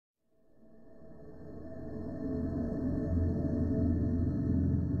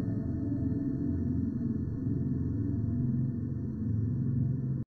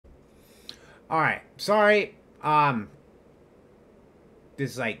Alright, sorry.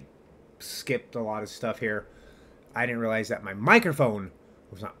 This like skipped a lot of stuff here. I didn't realize that my microphone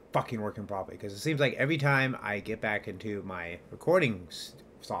was not fucking working properly because it seems like every time I get back into my recording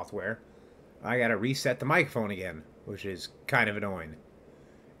software, I gotta reset the microphone again, which is kind of annoying.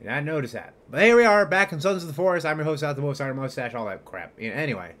 And I noticed that. But here we are, back in Sons of the Forest. I'm your host, Out the Most Iron Mustache, all that crap.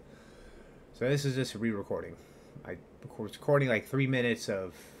 Anyway, so this is just a re-recording. I was recording like 3 minutes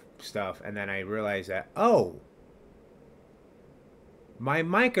of stuff, and then I realized that, oh, my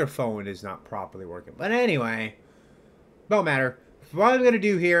microphone is not properly working. But anyway, don't matter. What I'm going to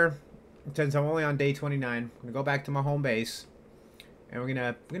do here, since I'm only on day 29, I'm going to go back to my home base, and we're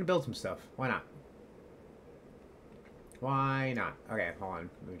gonna build some stuff. Why not? Why not? Okay, hold on.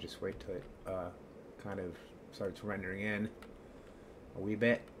 Let me just wait till it kind of starts rendering in a wee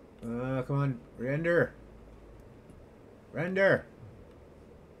bit. Come on, render. Render.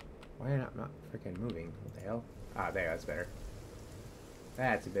 Why are you not freaking moving? What the hell? Ah, there, that's better.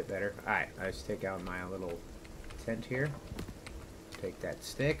 That's a bit better. Alright, let's take out my little tent here. Take that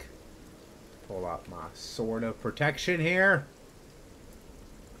stick. Pull out my sword of protection here.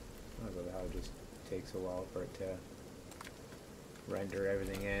 I don't know how it just takes a while for it to render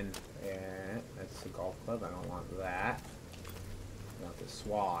everything in. And that's the golf club. I don't want that. I want the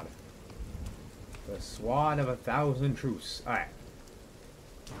sword. The sword of 1,000 truths. Alright.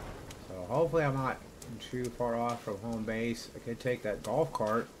 So hopefully I'm not too far off from home base. I could take that golf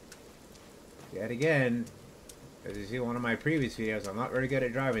cart. Yet again, as you see in one of my previous videos, I'm not very good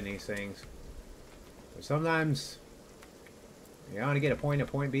at driving these things. But sometimes you want to get a point to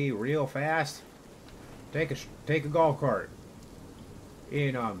point B real fast. Take a golf cart.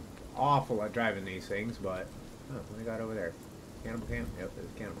 You know, I'm awful at driving these things, but what do we got over there? Cannibal camp? Yep, there's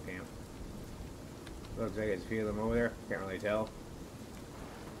a cannibal camp. Looks like there's a few of them over there. Can't really tell.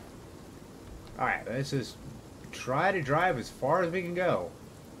 Alright, let's just try to drive as far as we can go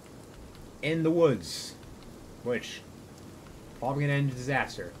in the woods, which probably gonna end in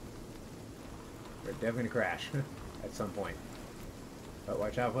disaster. We're definitely gonna crash at some point. But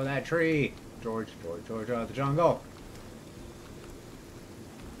watch out for that tree, George out of the jungle.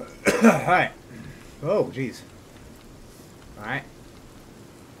 Alright. Oh, jeez. Alright.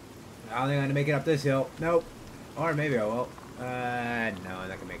 I don't think I'm gonna make it up this hill. Nope. Or maybe I will. No, I'm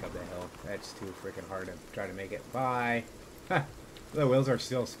not gonna make up that hill. That's too freaking hard to try to make it. Bye. Ha! The wheels are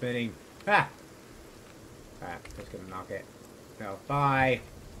still spinning. Ha! Alright, just gonna knock it. No, bye.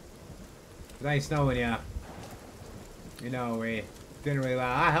 Nice knowing ya. You know, we didn't really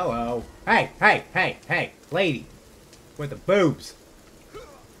hello. Hey, lady. With the boobs.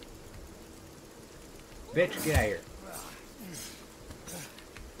 Bitch, get out of here.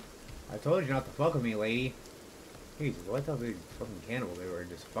 I told you not to fuck with me, lady. Jesus, what the big fucking cannibal they were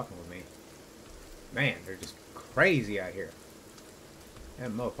just fucking with me. Man, they're just crazy out here.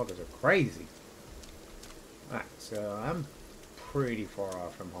 Them motherfuckers are crazy. Alright, so I'm pretty far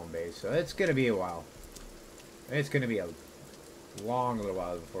off from home base, so it's gonna be a while. It's gonna be a long little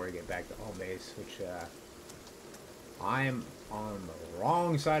while before we get back to home base, which, I'm on the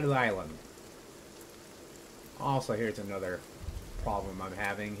wrong side of the island. Also, here's another problem I'm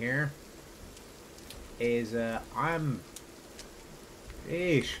having here. Is, I'm...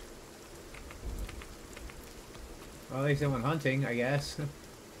 Eesh. Well, at least I went hunting, I guess. At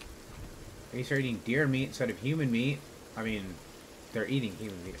least they're eating deer meat instead of human meat. I mean, they're eating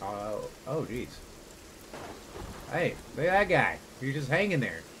human meat. Oh, jeez. Hey, look at that guy. He's just hanging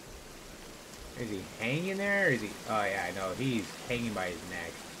there. Is he hanging there? Or is he... Oh, yeah, I know. He's hanging by his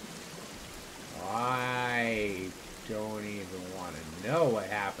neck. I don't even want to know what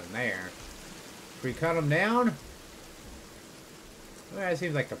happened there. If we cut him down? Well, that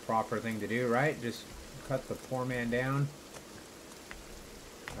seems like the proper thing to do, right? Just cut the poor man down.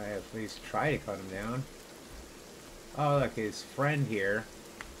 I at least try to cut him down. Oh, look, his friend here.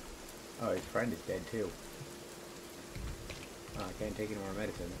 Oh, his friend is dead, too. Oh, I can't take any more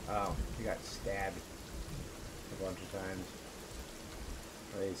medicine. Oh, he got stabbed a bunch of times.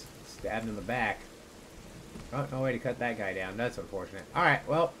 Oh, he's stabbed in the back. Oh, no way to cut that guy down. That's unfortunate. Alright,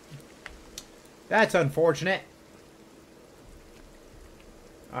 well. That's unfortunate.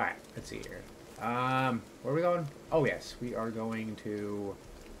 Alright, let's see here. Where are we going? Oh, yes. We are going to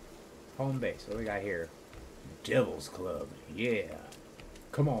home base. What do we got here? Devil's Club. Yeah.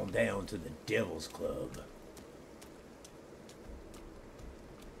 Come on down to the Devil's Club.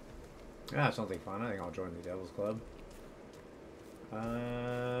 Ah, something fun. I think I'll join the Devil's Club.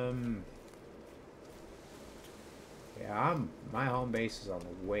 Yeah, my home base is on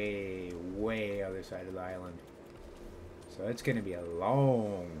the way other side of the island. So it's going to be a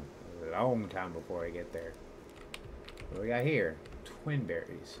long, a long time before I get there. What do we got here? Twin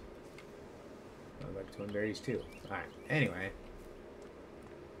berries. I like twin berries too. Alright, anyway.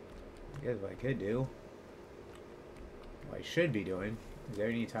 I guess what I could do, what I should be doing, is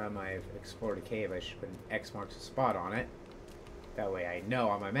every time I've explored a cave, I should put an X marks a spot on it. That way I know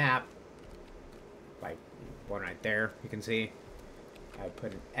on my map, like one right there, you can see, I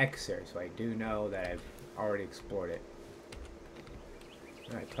put an X there, so I do know that I've already explored it.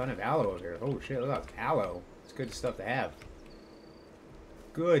 Alright, ton of aloe over here. Oh shit, look at that aloe. It's good stuff to have.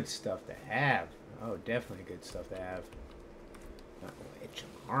 Good stuff to have. Oh, definitely good stuff to have. Itch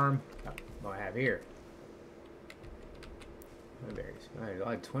arm. Oh, what I have here. Twin berries. Alright, a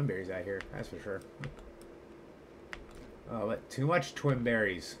lot of twin berries out here, that's for sure. Oh, but too much twin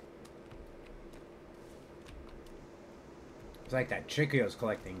berries. It's like that chicory I was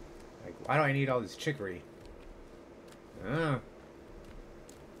collecting. Like, why do I need all this chicory? Oh,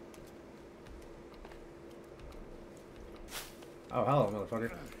 hello,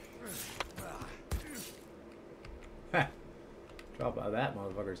 motherfucker. Ha! Drop out of that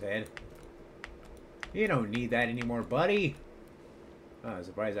motherfucker's head. You don't need that anymore, buddy. Oh, I'm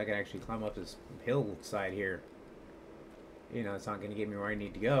surprised I can actually climb up this hillside here. You know, it's not going to get me where I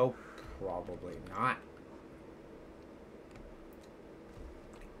need to go. Probably not.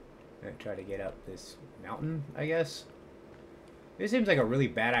 I'm going to try to get up this mountain, I guess. This seems like a really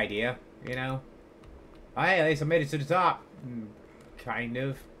bad idea, you know? Hey, at least I made it to the top. Kind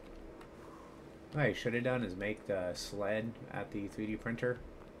of. What I should have done is make the sled at the 3D printer.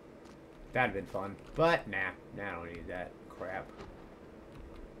 That'd have been fun. But, nah. I don't need that crap.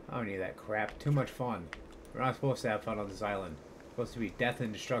 I don't need that crap. Too much fun. We're not supposed to have fun on this island. It's supposed to be death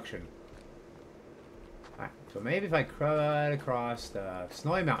and destruction. Alright, so maybe if I cut across the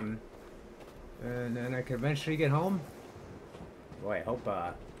snowy mountain, and then I could eventually get home. Boy, I hope,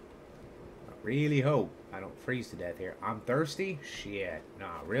 I really hope I don't freeze to death here. I'm thirsty? Shit.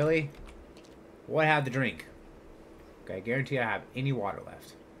 Nah, really? What have to drink? Okay, I guarantee I have any water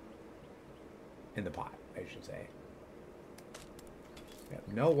left. In the pot, I should say. I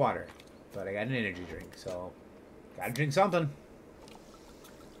have no water, but I got an energy drink, so gotta drink something.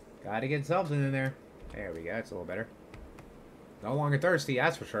 Gotta get something in there. There we go, it's a little better. No longer thirsty,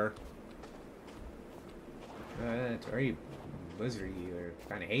 that's for sure. It's very blizzardy or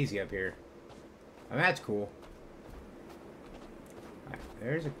kind of hazy up here. I mean, that's cool. Right,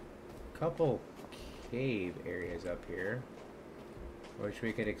 there's a couple cave areas up here, which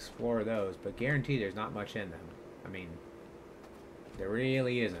we could explore those, but guarantee there's not much in them. I mean, there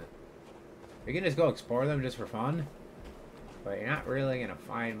really isn't. We can just go explore them just for fun, but you're not really going to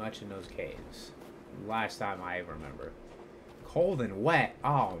find much in those caves. Last time I remember. Cold and wet.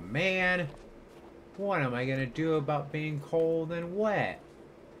 Oh, man. What am I going to do about being cold and wet?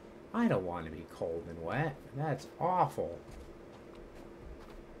 I don't want to be cold and wet. That's awful.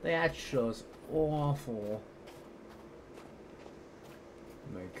 That's just awful.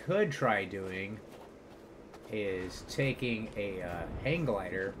 What I could try doing is taking a hang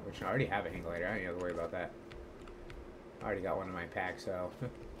glider, which I already have a hang glider. I don't have to worry about that. I already got one in my pack, so.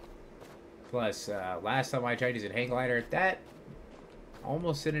 Plus, last time I tried using a hang glider, that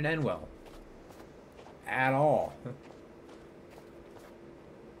almost didn't end well. At all.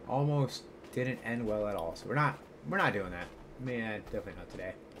 Almost didn't end well at all. So we're not doing that. Man, definitely not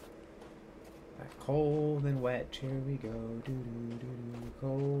today. Right, cold and wet, here we go. Doo doo doo doo.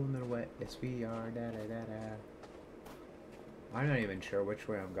 Cold and wet, yes we are. Da da da da. I'm not even sure which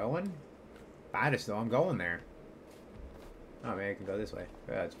way I'm going. I just know I'm going there. Oh man, I can go this way.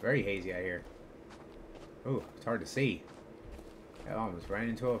 It's very hazy out here. Ooh, it's hard to see. I almost ran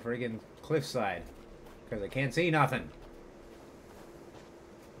into a friggin' cliffside because I can't see nothing.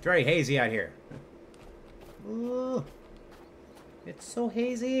 It's very hazy out here. Ooh, it's so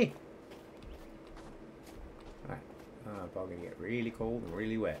hazy. Alright, I'm probably gonna get really cold and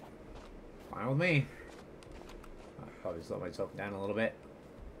really wet. Fine with me. I'll probably slow myself down a little bit.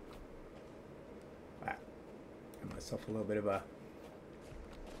 Alright, give myself a little bit of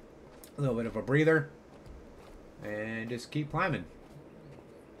a breather, and just keep climbing.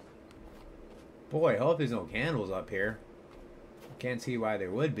 Boy, I hope there's no candles up here. Can't see why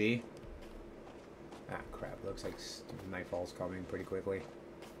there would be. Ah, crap. Looks like nightfall's coming pretty quickly.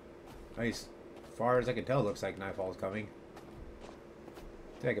 At least, as far as I can tell, looks like nightfall's coming.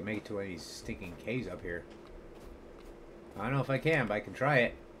 I think I can make it to any stinking caves up here. I don't know if I can, but I can try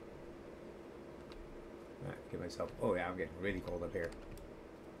it. Alright, give myself... Oh, yeah, I'm getting really cold up here.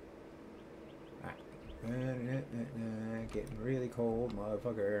 Alright. Getting really cold,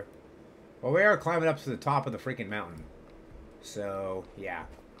 motherfucker. Well, we are climbing up to the top of the freaking mountain. So, yeah.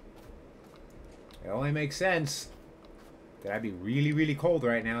 It only makes sense that I'd be really, really cold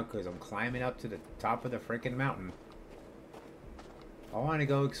right now because I'm climbing up to the top of the freaking mountain. I want to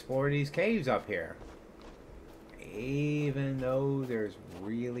go explore these caves up here. Even though there's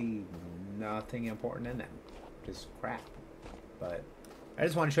really nothing important in them. Just crap. But I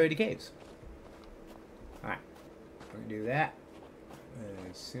just want to show you the caves. Alright. We're going to do that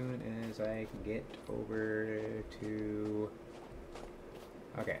as soon as I can get over to...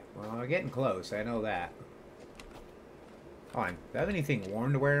 Okay. Well, we're getting close. I know that. Hold on. Do I have anything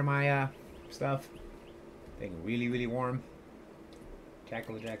warm to wear in my stuff? Anything really, really warm?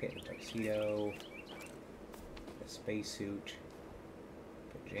 Tackle jacket, a tuxedo, a spacesuit,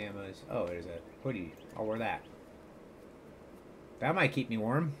 pajamas. Oh, there's a hoodie. I'll wear that. That might keep me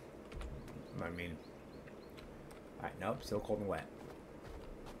warm. I mean, alright, nope, still cold and wet.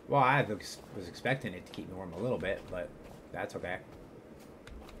 Well, I was expecting it to keep me warm a little bit, but that's okay.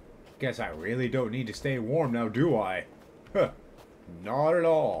 Guess I really don't need to stay warm now, do I? Huh. Not at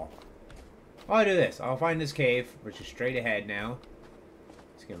all. I'll do this. I'll find this cave, which is straight ahead now.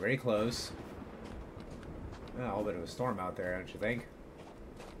 It's getting very close. Oh, a little bit of a storm out there, don't you think?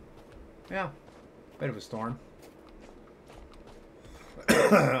 Yeah, bit of a storm.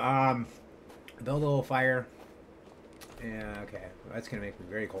 Build a little fire. Yeah, okay. That's gonna make me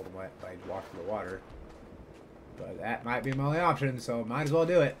very cold and wet if I walk through the water. But that might be my only option, so might as well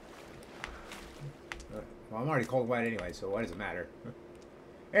do it. Well, I'm already cold and wet anyway, so what does it matter?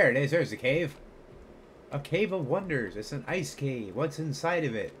 There it is. There's the cave. A cave of wonders. It's an ice cave. What's inside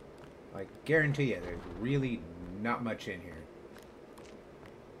of it? I guarantee you, there's really not much in here.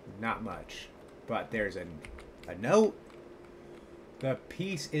 Not much. But there's a note. The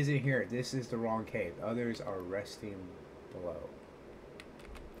piece isn't here. This is the wrong cave. Others are resting below.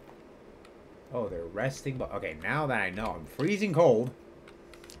 Oh, they're resting below. Okay, now that I know I'm freezing cold,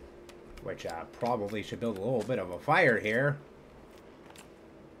 which I probably should build a little bit of a fire here.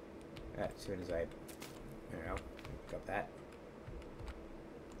 As soon as I... There we go. Pick up that.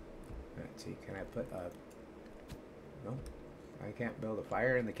 Let's see. Can I put a... No. I can't build a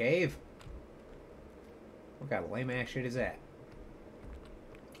fire in the cave? What kind of lame-ass shit is that?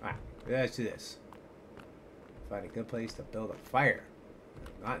 Alright. Let's do this. Find a good place to build a fire.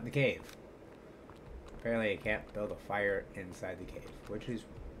 Not in the cave. Apparently I can't build a fire inside the cave. Which is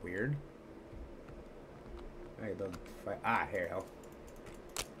weird. I can build a fire... Ah, here we go.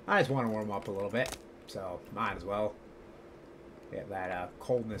 I just want to warm up a little bit. So, might as well get that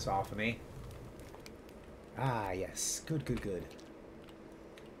coldness off of me. Ah, yes. Good, good, good.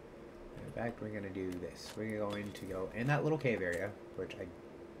 In fact, we're going to do this. We're going to go in that little cave area, which I...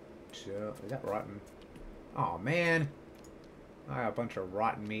 Is that rotten? Oh, man. I got a bunch of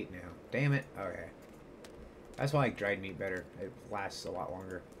rotten meat now. Damn it. Okay. That's why I like dried meat better. It lasts a lot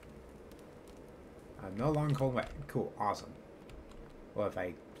longer. I'm no longer cold and wet. Cool. Awesome. Well, if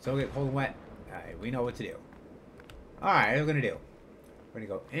I still get cold and wet, we know what to do. Alright, what we're going to do. We're going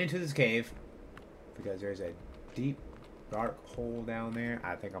to go into this cave because there's a deep, dark hole down there.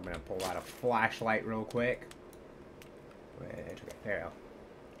 I think I'm going to pull out a flashlight real quick. There we go.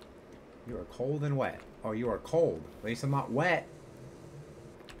 You are cold and wet. Oh, you are cold. At least I'm not wet.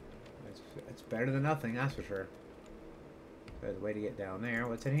 It's better than nothing, that's for sure. There's a way to get down there.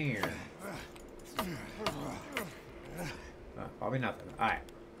 What's in here? Probably nothing. Alright.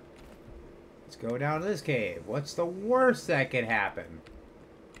 Let's go down to this cave. What's the worst that could happen?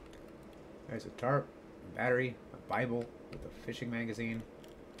 There's a tarp, a battery, a Bible with a fishing magazine.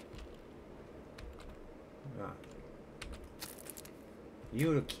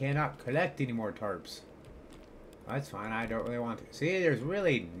 You cannot collect any more tarps. That's fine. I don't really want to. See, there's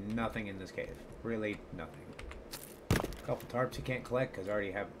really nothing in this cave. Really nothing. A couple tarps you can't collect because I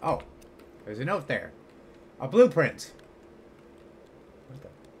already have... Oh! There's a note there. A blueprint!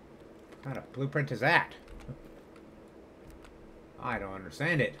 What kind of blueprint is that? I don't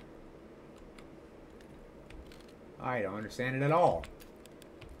understand it. I don't understand it at all.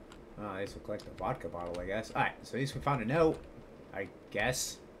 Oh, this will collect a vodka bottle, I guess. Alright, so at least we found a note. I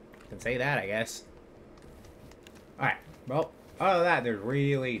guess. Can say that, I guess. Alright, well, other than that, there's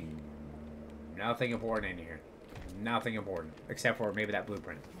really nothing important in here. Nothing important. Except for maybe that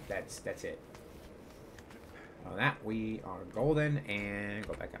blueprint. That's it. On that, we are golden, and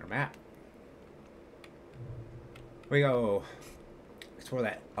go back on our map. We go explore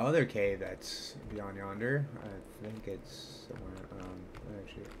that other cave that's beyond yonder. I think it's somewhere,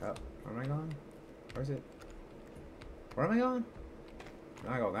 actually, oh, where am I going? Where is it? Where am I going? I'm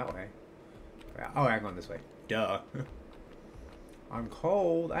not going that way. Oh, I'm going this way. Duh. I'm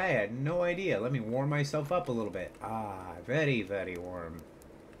cold. I had no idea. Let me warm myself up a little bit. Ah, very, very warm.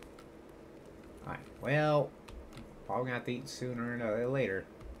 Alright, well, probably gonna have to eat sooner or later.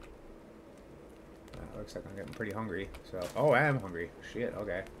 Looks like I'm getting pretty hungry. So, oh, I am hungry. Shit,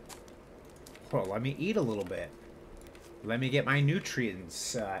 okay. Well, let me eat a little bit. Let me get my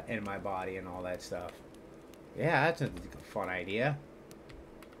nutrients in my body and all that stuff. Yeah, that's a fun idea.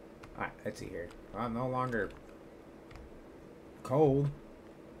 Alright, let's see here. I'm no longer cold.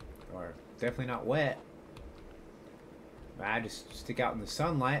 Or definitely not wet. I just stick out in the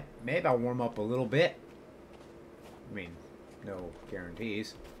sunlight. Maybe I'll warm up a little bit. I mean, no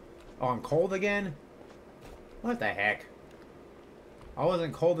guarantees. Oh, I'm cold again? What the heck? I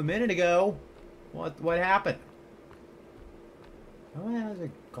wasn't cold a minute ago. What happened? What the hell is a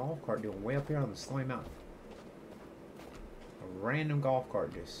golf cart doing way up here on the Snowy Mountain? A random golf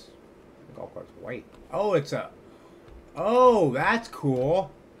cart just... The golf cart's white. Oh, it's a... Oh, that's cool.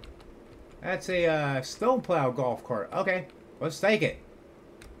 That's a snowplow golf cart. Okay, let's take it.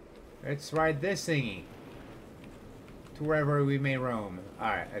 Let's ride this thingy. To wherever we may roam.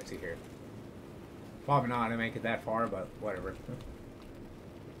 Alright, let's see here. Probably not gonna make it that far, but whatever.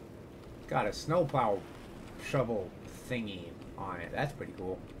 Got a snowplow shovel thingy on it. That's pretty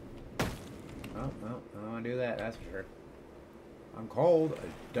cool. Oh, well, I don't want to do that, that's for sure. I'm cold.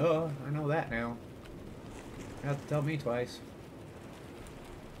 Duh, I know that now. You have to tell me twice.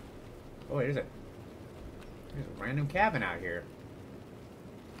 Oh, wait, there's a random cabin out here.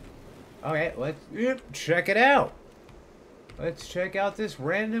 Okay, let's check it out. Let's check out this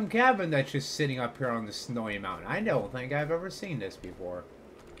random cabin that's just sitting up here on the Snowy Mountain. I don't think I've ever seen this before.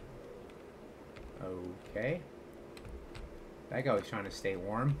 Okay. That guy was trying to stay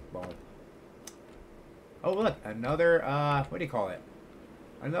warm. Boom. Oh, look. Another, what do you call it?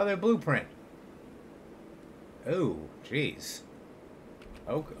 Another blueprint. Oh, jeez.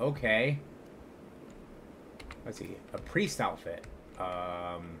 Okay. Let's see. A priest outfit.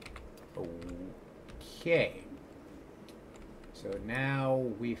 Okay. So now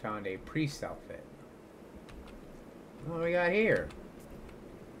we found a priest outfit. What do we got here?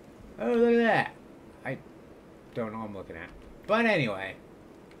 Oh, look at that. I don't know what I'm looking at. But anyway.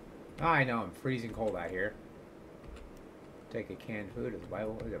 I know I'm freezing cold out here. Take a canned food as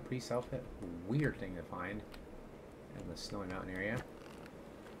Bible. Is a priest outfit? Weird thing to find in the Snowy Mountain area.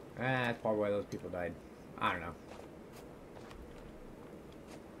 That's probably why those people died. I don't know.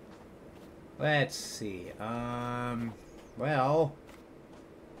 Let's see. Well,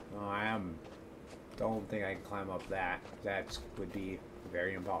 don't think I can climb up that. That would be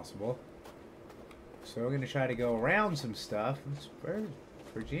very impossible. So we're gonna try to go around some stuff. Where's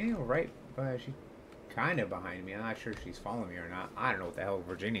Virginia? Right, she's kind of behind me. I'm not sure if she's following me or not. I don't know what the hell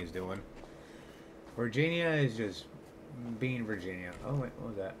Virginia's doing. Virginia is just being Virginia. Oh wait, what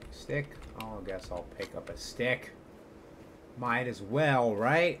was that? Stick? Oh, I guess I'll pick up a stick. Might as well,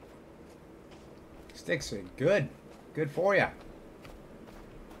 right? Sticks are good. Good for you.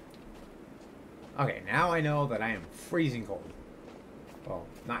 Okay, now I know that I am freezing cold. Well,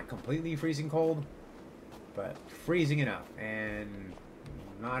 not completely freezing cold, but freezing enough, and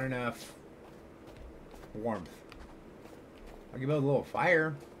not enough warmth. I can build a little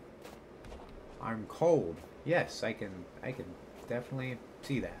fire. I'm cold. Yes, I can definitely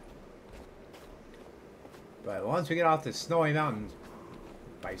see that. But once we get off the Snowy Mountain,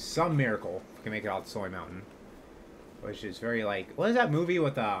 by some miracle, we can make it off the Snowy Mountain. Which is very like, what is that movie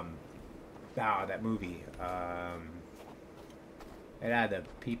with that movie. It had the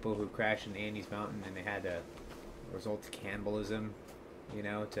people who crashed in Andes Mountain and they had to resort to cannibalism, you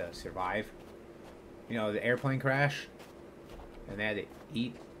know, to survive. You know, the airplane crash, and they had to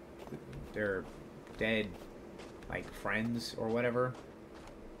eat their dead, like, friends or whatever.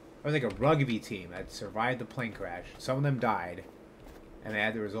 It was like a rugby team that survived the plane crash. Some of them died, and they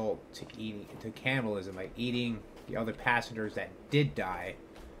had to resort to cannibalism, like eating the other passengers that did die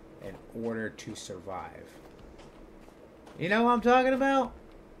in order to survive. You know what I'm talking about?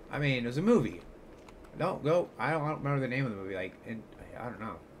 I mean, it was a movie. I don't remember the name of the movie. Like, I don't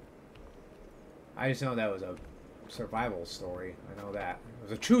know. I just know that was a survival story. I know that. It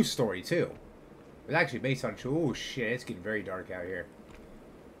was a true story, too. It was actually based on true... Oh, shit. It's getting very dark out here.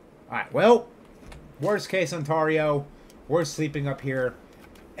 Alright, well. Worst case, Ontario. We're sleeping up here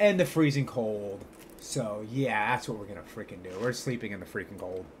in the freezing cold. So, yeah, that's what we're gonna freaking do. We're sleeping in the freaking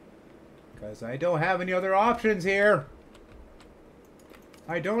cold. Because I don't have any other options here.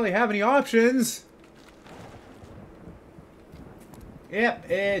 I don't really have any options. Yep,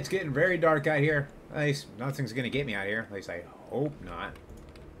 it's getting very dark out here. At least nothing's gonna get me out here. At least I hope not.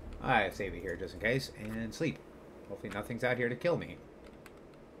 I save it here just in case and sleep. Hopefully nothing's out here to kill me.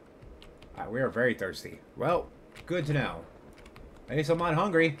 We are very thirsty. Well, good to know. At least I'm not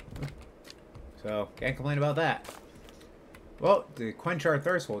hungry. So, can't complain about that. Well, to quench our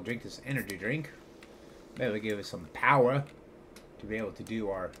thirst, we'll drink this energy drink. That'll give us some power to be able to do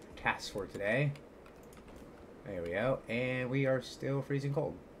our tasks for today. There we go. And we are still freezing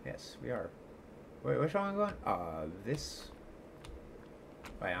cold. Yes, we are. Wait, which one am I going? This.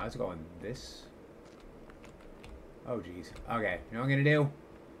 Wait, now let's go on this. Oh, jeez. Okay, you know what I'm going to do?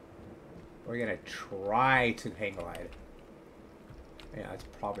 We're going to try to hang glide. Yeah, that's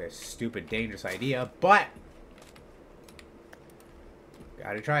probably a stupid, dangerous idea, but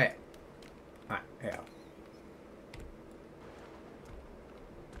gotta try it. Alright, yeah.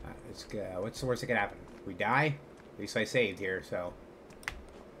 Alright, let's go. What's the worst that could happen? We die? At least I saved here, so.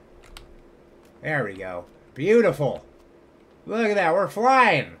 There we go. Beautiful! Look at that, we're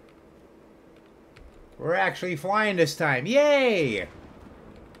flying! We're actually flying this time. Yay!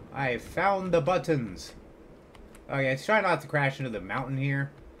 I found the buttons. Okay, let's try not to crash into the mountain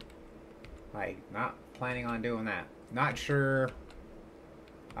here. Like, not planning on doing that. Not sure.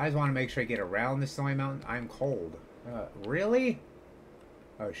 I just want to make sure I get around this snowy mountain. I'm cold. Really?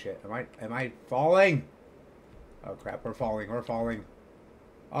 Oh shit! Am I falling? Oh crap! We're falling. We're falling.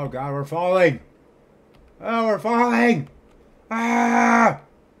 Oh god, we're falling. Oh, we're falling. Ah!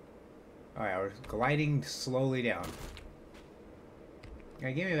 All right, we're gliding slowly down.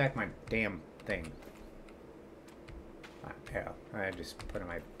 Yeah, give me back my damn thing. Yeah, I just put in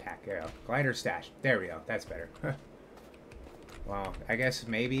my pack. Yeah, glider stash. There we go. That's better. Well, I guess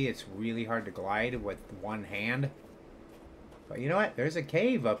maybe it's really hard to glide with one hand. But you know what? There's a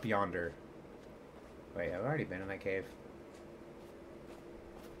cave up yonder. Wait, I've already been in that cave.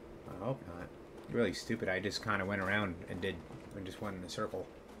 I hope not. Really stupid. I just kind of went around and just went in a circle.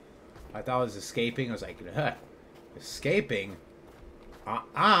 I thought I was escaping. I was like, huh, escaping?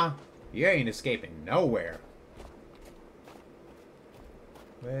 You ain't escaping nowhere.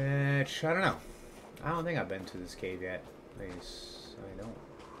 Which, I don't know. I don't think I've been to this cave yet. At least, I don't.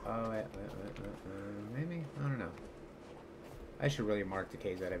 Oh, maybe? I don't know. I should really mark the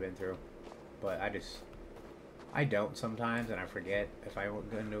caves that I've been through. But I don't sometimes, and I forget if I go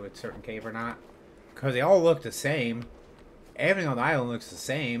into a certain cave or not. Because they all look the same. Everything on the island looks the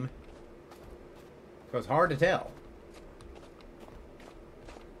same. So it's hard to tell.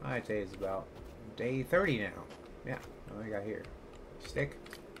 I'd say it's about day 30 now. Yeah, what do I got here? Stick?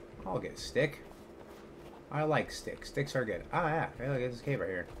 I'll get a stick. I like sticks. Sticks are good. Ah, yeah. Hey, look at this cave right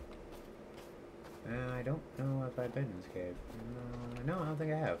here. I don't know if I've been in this cave. No, I don't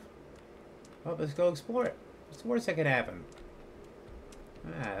think I have. Oh, let's go explore it. What's the worst that could happen?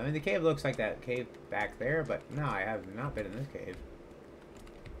 I mean, the cave looks like that cave back there, but no, I have not been in this cave.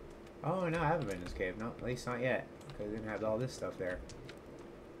 Oh, no, I haven't been in this cave. No, at least not yet. Because I didn't have all this stuff there.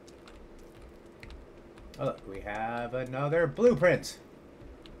 Oh, look, we have another blueprint.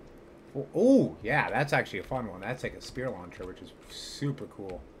 Oh, yeah, that's actually a fun one. That's like a spear launcher, which is super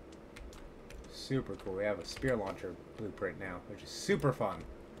cool. Super cool. We have a spear launcher blueprint now, which is super fun.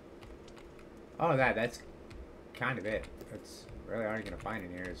 Oh, that's kind of it. That's really aren't going to find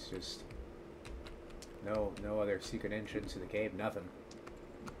in here. It's just no other secret entrance to the cave, nothing.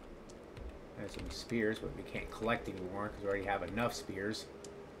 There's some spears, but we can't collect anymore because we already have enough spears.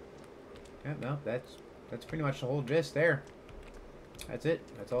 Yeah, no, that's pretty much the whole gist there. That's it.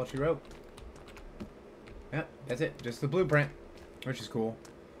 That's all she wrote. Yep, that's it. Just the blueprint, which is cool.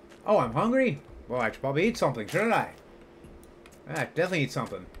 Oh, I'm hungry? Well, I should probably eat something, shouldn't I? Ah, definitely eat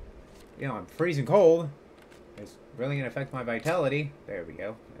something. You know, I'm freezing cold. It's really going to affect my vitality. There we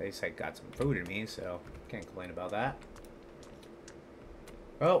go. At least I got some food in me, so can't complain about that.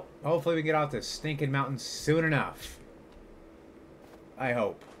 Well, hopefully we get off this stinking mountain soon enough. I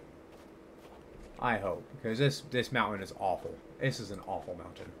hope. I hope. Because this mountain is awful. This is an awful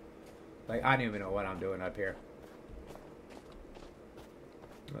mountain. Like, I don't even know what I'm doing up here.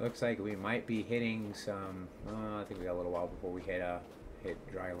 It looks like we might be hitting some... I think we got a little while before we hit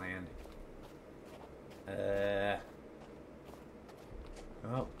dry land.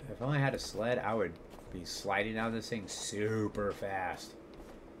 Well, if I only had a sled, I would be sliding down this thing super fast.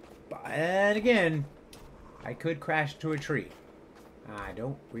 But again, I could crash into a tree. I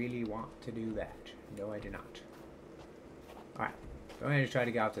don't really want to do that. No, I do not. Alright, so I'm going to try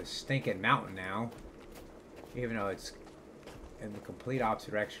to get off this stinking mountain now. Even though it's in the complete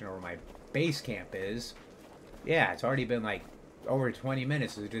opposite direction where my base camp is. Yeah, it's already been like over 20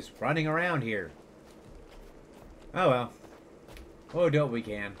 minutes of just running around here. Oh well. We'll do what we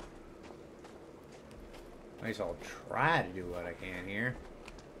can. At least I'll try to do what I can here.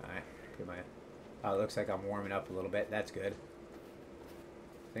 Alright, get my... Oh, it looks like I'm warming up a little bit. That's good.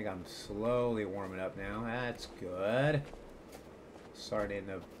 I think I'm slowly warming up now. That's good. Starting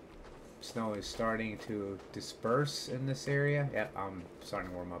to Snow is starting to disperse in this area. Yep, I'm starting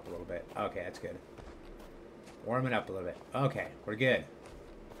to warm up a little bit. Okay, that's good. Warming up a little bit. Okay, we're good.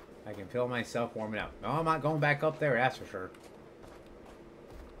 I can feel myself warming up. No, I'm not going back up there, that's for sure.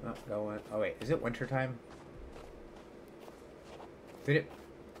 Oh, going. Oh, wait. Is it winter time? Did it?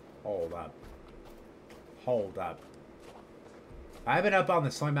 Hold up. Hold up. I've been up on the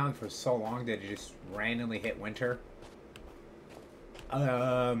Snowy Mountain for so long that it just randomly hit winter.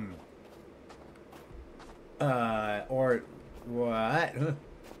 Or what?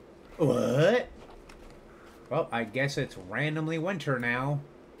 What? Well, I guess it's randomly winter now.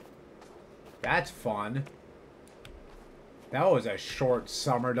 That's fun. That was a short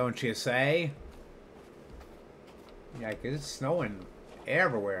summer, don't you say? Yeah, because it's snowing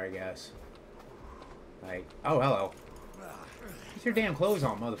everywhere, I guess. Like, oh, hello. Get your damn clothes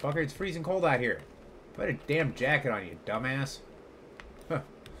on, motherfucker. It's freezing cold out here. Put a damn jacket on, you dumbass.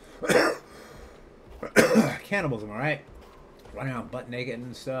 Cannibalism, alright? Running around butt naked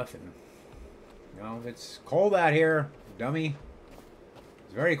and stuff, and you know, it's cold out here, dummy.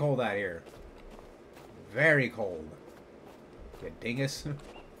 It's very cold out here. Very cold. You dingus.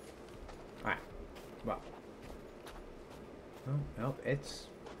 Alright. Well. Oh, nope, it's...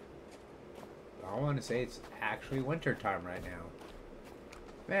 I want to say it's actually winter time right now.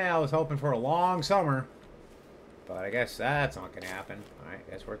 Man, I was hoping for a long summer. But I guess that's not going to happen. Alright,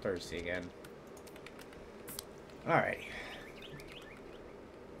 guess we're thirsty again. Alright.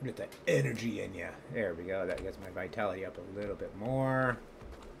 Get that energy in ya. There we go. That gets my vitality up a little bit more.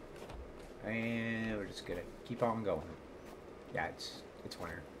 And we're just gonna keep on going. Yeah, it's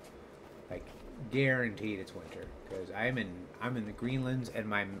winter. Like, guaranteed it's winter. Because I'm in the Greenlands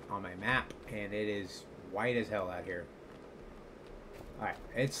and on my map, and it is white as hell out here. Alright,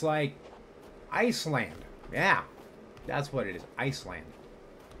 it's like Iceland. Yeah. That's what it is. Iceland.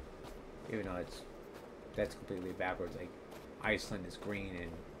 Even though that's completely backwards. Like, Iceland is green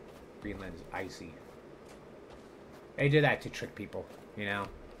and Greenland is icy. They did that to trick people, you know?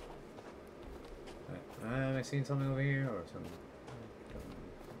 Am I seeing something over here? Or some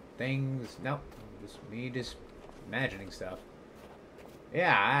things? Nope. Just me just imagining stuff.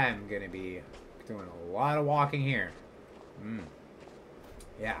 Yeah, I'm gonna be doing a lot of walking here.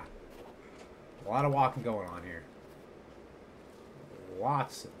 Yeah. A lot of walking going on here.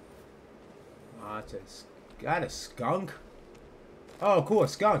 Lots of... Got a skunk? Oh, cool, a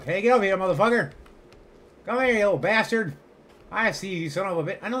skunk. Hey, get over here, motherfucker. Come here, you little bastard. I see you, son of a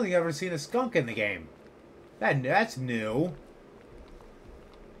bitch. I don't think I've ever seen a skunk in the game. That's new.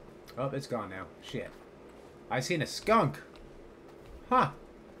 Oh, it's gone now. Shit. I've seen a skunk. Huh.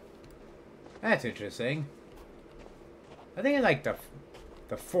 That's interesting. I think I like the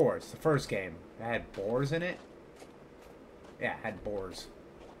first game. It had boars in it. Yeah, it had boars.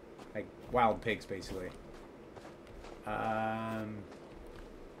 Like wild pigs, basically.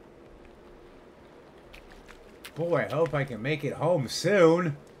 Boy, I hope I can make it home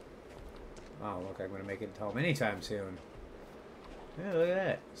soon. Oh, look, I'm gonna make it home anytime soon. Yeah, look at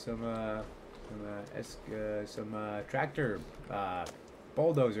that. Some tractor,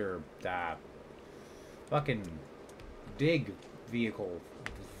 bulldozer, fucking dig vehicle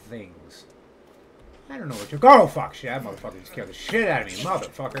things. I don't know what you're... Oh, fuck, shit. That motherfucker scared the shit out of me,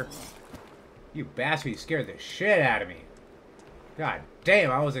 motherfucker. You bastard, you scared the shit out of me. God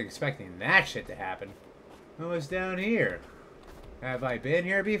damn, I wasn't expecting that shit to happen. What's down here? Have I been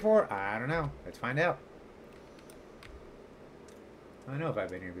here before? I don't know. Let's find out. I don't know if I've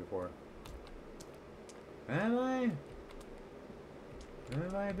been here before. Have I?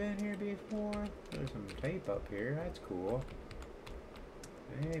 Have I been here before? There's some tape up here. That's cool.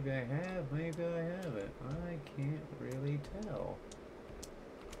 Maybe I have, maybe I haven't. I can't really tell.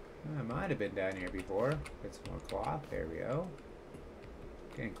 I might have been down here before. Get some more cloth. There we go.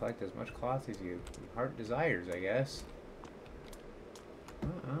 Can collect as much cloth as your heart desires, I guess.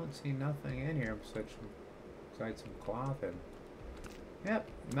 Well, I don't see nothing in here besides some cloth and... Yep,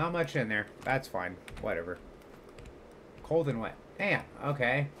 not much in there. That's fine. Whatever. Cold and wet. Damn,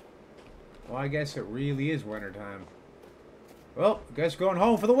 okay. Well, I guess it really is wintertime. Well, guess we're going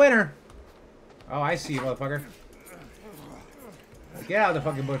home for the winter. Oh, I see you, motherfucker. Get out of the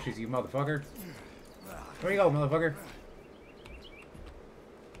fucking bushes, you motherfucker. Where you go, motherfucker?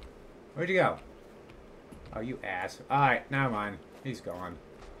 Where'd you go? Oh, you ass. Alright, never mind. He's gone.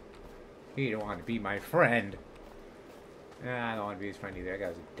 He don't want to be my friend. Nah, I don't want to be his friend either. That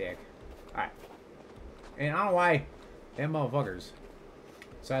guy's a dick. Alright. And I don't know why them motherfuckers.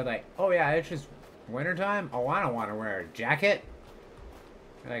 So I was like, oh yeah, it's just wintertime? Oh, I don't want to wear a jacket.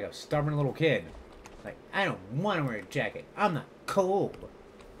 I'm like a stubborn little kid. Like, I don't want to wear a jacket. I'm not cold.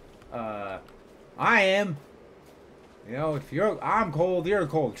 I am. You know, if I'm cold, you're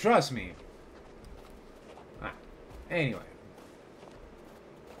cold. Trust me. Anyway.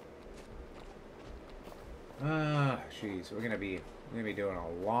 Jeez, we're gonna be doing a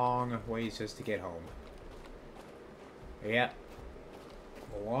long ways just to get home. Yep.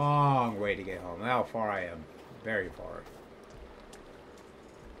 A long way to get home. How far I am. Very far.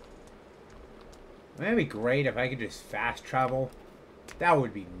 That'd be great if I could just fast travel. That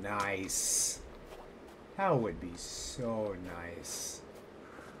would be nice. That would be so nice.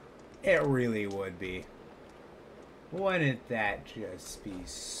 It really would be. Wouldn't that just be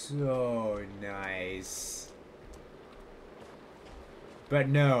so nice? But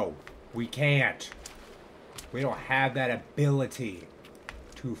no, we can't. We don't have that ability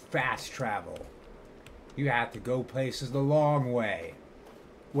to fast travel. You have to go places the long way.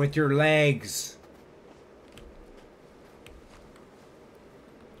 With your legs.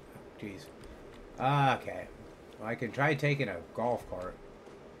 Jeez. Okay. Well, I can try taking a golf cart.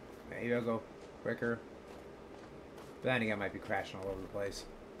 Maybe I'll go quicker. But then again, I might be crashing all over the place.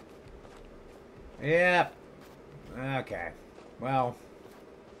 Yep. Okay. Well,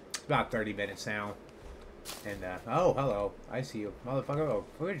 it's about 30 minutes now. And, oh, hello. I see you. Motherfucker. Oh,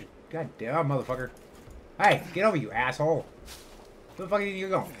 where'd you? God damn, motherfucker. Hey, get over, you asshole. Where the fuck are you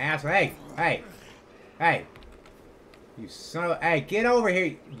going? Asshole. Hey, hey. Hey. You son of a... Hey, get over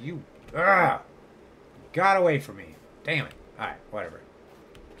here. You... Ugh. Got away from me. Damn it. Alright, whatever.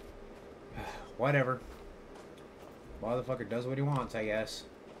 Whatever. Motherfucker does what he wants, I guess.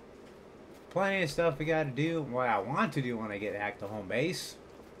 Plenty of stuff we gotta do. What I want to do when I get back to home base.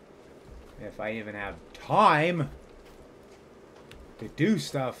 If I even have time to do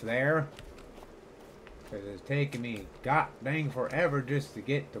stuff there. Because it's taking me god dang forever just to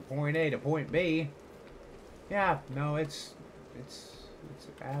get to point A to point B. Yeah, no, it's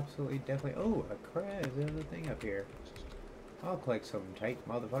absolutely definitely... Oh, a crab. There's a thing up here. I'll collect some tight,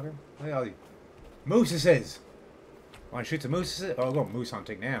 motherfucker. Look at all these mooses. Want to shoot some mooses? Oh, we'll go moose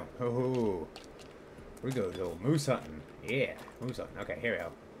hunting now. Oh, we go to moose hunting. Yeah, moose hunting. Okay, here we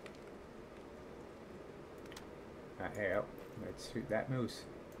go. Alright, here we go. Let's shoot that moose.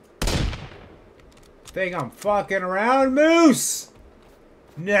 Think I'm fucking around, moose?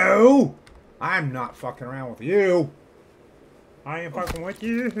 No! I'm not fucking around with you. I ain't fucking with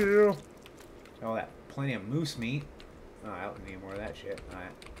you. Oh, that plenty of moose meat. Oh, I don't need more of that shit.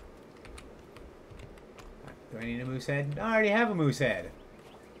 Alright. Do I need a moose head? No, I already have a moose head.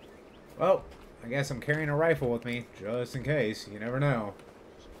 Well, I guess I'm carrying a rifle with me, just in case. You never know.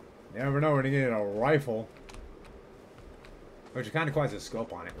 You never know when you get a rifle. Which kind of has a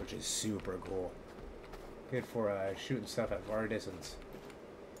scope on it, which is super cool. Good for shooting stuff at far distance.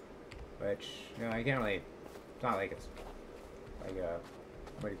 Which, you know, I can't really... It's not like it's... Like a...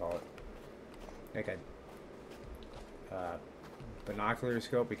 What do you call it? Like a... binocular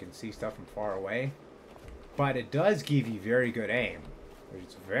scope. We can see stuff from far away. But it does give you very good aim. Which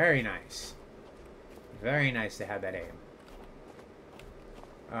is very nice. Very nice to have that aim.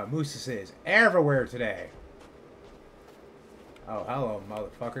 Mooses is everywhere today. Oh, hello,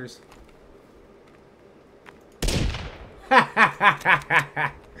 motherfuckers.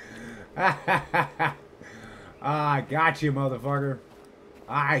 I got you, motherfucker.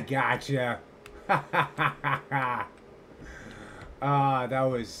 I got you. That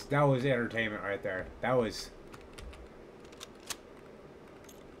was entertainment right there. That was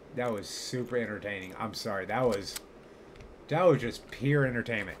super entertaining. I'm sorry. That was just pure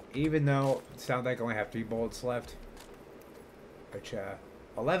entertainment. Even though it sounds like I only have 3 bullets left. Which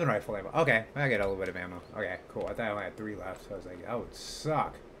 11 rifle ammo. Okay, I get a little bit of ammo. Okay, cool. I thought I only had 3 left, so I was like, that would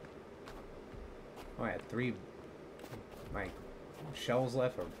suck. Oh, I had 3 like shells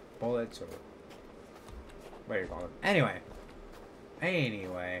left, or bullets, or what do you call them? Anyway.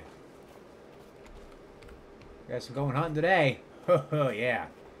 Guess I'm going hunting today. Oh yeah.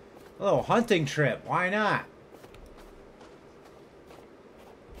 A little hunting trip. Why not?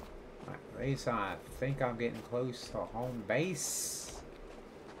 At least I think I'm getting close to home base.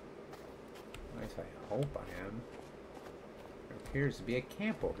 At least I hope I am. There appears to be a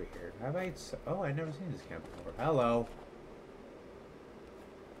camp over here. Have I? Oh, I've never seen this camp before. Hello.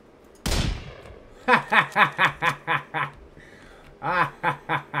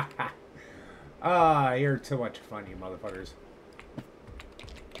 Ah, you're too much fun, you motherfuckers.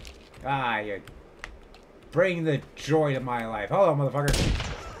 Ah, you bring the joy to my life. Hello, motherfucker.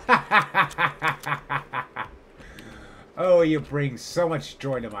 Oh, you bring so much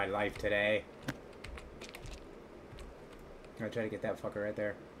joy to my life today. I'm gonna try to get that fucker right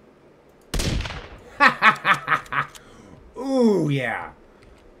there. Ooh, yeah.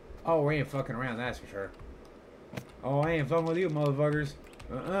 Oh, we ain't fucking around, that's for sure. Oh, I ain't fucking with you, motherfuckers.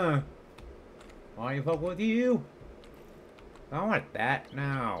 I ain't fucking with you. I don't want that.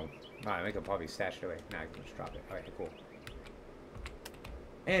 No. Alright, I can probably stash it away. Nah, I can just drop it. Alright, cool.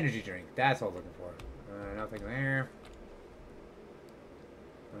 Energy drink. That's all I'm looking for. Nothing there.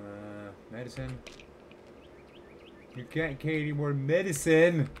 Medicine. You can't carry any more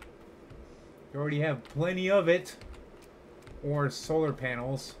medicine. You already have plenty of it. Or solar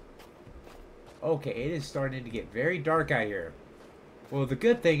panels. Okay, it is starting to get very dark out here. Well, the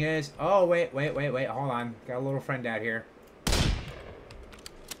good thing is... Oh, wait. Hold on. Got a little friend out here.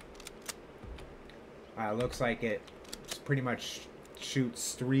 Looks like it pretty much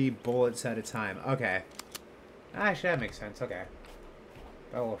shoots 3 bullets at a time. Okay. Actually, that makes sense. Okay.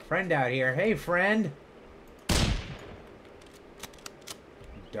 Got a little friend out here. Hey, friend!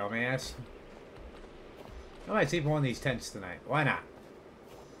 Dumbass. I might sleep in one of these tents tonight. Why not?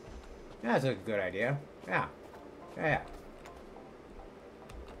 Yeah, that's a good idea. Yeah. Yeah.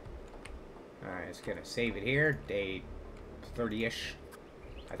 Alright, it's gonna save it here. Day 30-ish,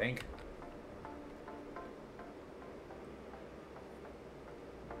 I think.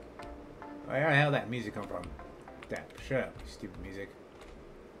 Where the hell did that music come from? That, shut up, you stupid music.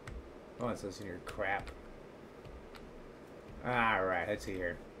 Oh, let's listen to your crap. Alright, let's see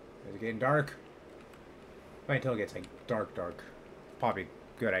here. Is it getting dark? Wait until it gets like dark. Probably a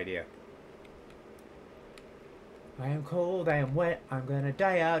good idea. I am cold, I am wet, I'm gonna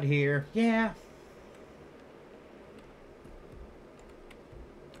die out here. Yeah.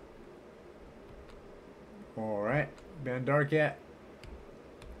 Alright, been dark yet?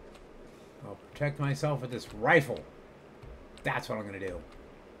 I'll protect myself with this rifle. That's what I'm gonna do.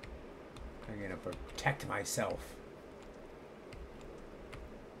 I'm gonna protect myself.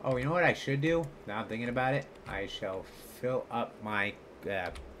 Oh, you know what I should do? Now I'm thinking about it. I shall fill up my,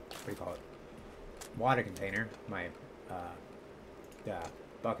 what do you call it? Water container. My,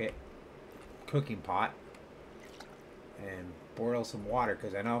 bucket. Cooking pot. And boil some water,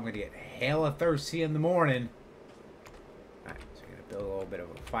 because I know I'm going to get hella thirsty in the morning. Alright, so I'm going to build a little bit of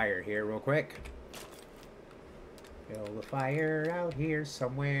a fire here real quick. Build a fire out here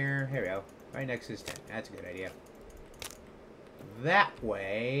somewhere. Here we go. Right next to this tent. That's a good idea. That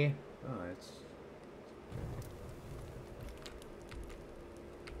way... Oh, it's...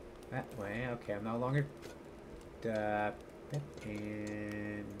 That way. Okay, I'm no longer... and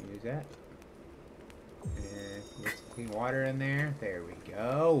use that. And get some clean water in there. There we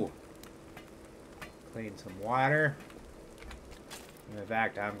go. Clean some water. In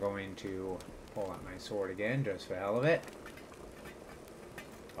fact, I'm going to pull out my sword again, just for the hell of it.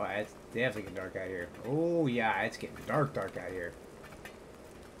 Oh, it's definitely getting dark out here. Oh, yeah, it's getting dark out here.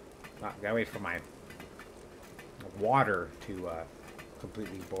 Oh, gotta wait for my water to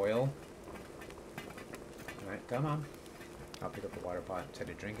completely boil. Alright, come on. I'll pick up the water pot instead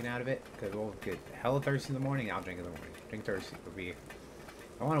of drinking out of it, because we'll get hella thirsty in the morning. I'll drink in the morning. Drink thirsty would be...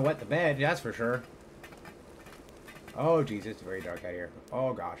 I want to wet the bed, that's for sure. Oh, jeez, it's very dark out here.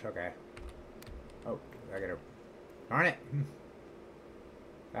 Oh, gosh, okay. Oh, I gotta... Darn it!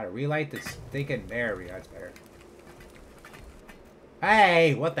 Gotta relight this stinking... There we go, that's better.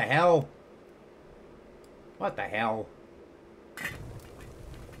 Hey, what the hell? What the hell?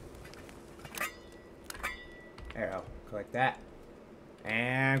 There we go. Collect that.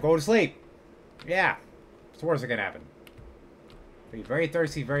 And go to sleep. Yeah. It's the worst that can happen. Be very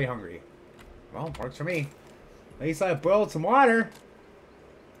thirsty, very hungry. Well, works for me. At least I boiled some water.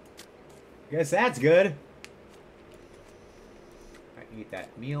 Guess that's good. I eat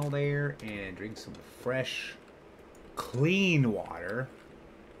that meal there and drink some fresh, clean water.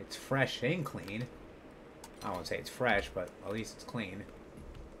 It's fresh and clean. I won't say it's fresh, but at least it's clean.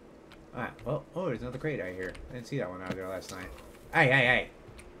 Alright, well, oh, there's another crate out here. I didn't see that one out there last night. Hey!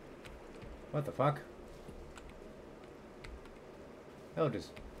 What the fuck? Oh,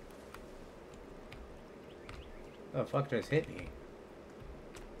 just... The fuck just hit me?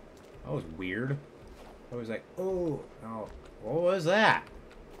 That was weird. I was like, oh, what was that?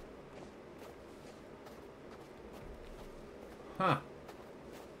 Huh.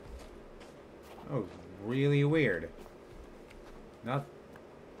 That was really weird.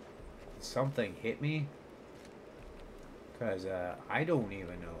 Something hit me? Because, I don't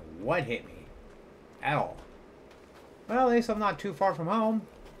even know what hit me. At all. Well, at least I'm not too far from home.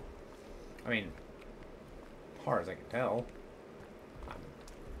 I mean, as far as I can tell. I'm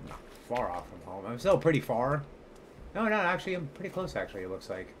not far off from home. I'm still pretty far. No, actually, I'm pretty close, actually, it looks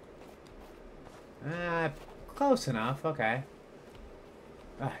like. Close enough, okay.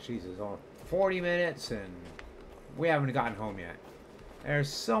 Ah, Jesus, only 40 minutes, and we haven't gotten home yet. There's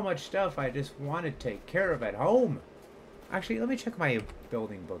so much stuff I just want to take care of at home. Actually, let me check my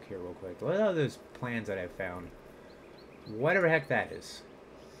building book here real quick. What are those plans that I found? Whatever heck that is.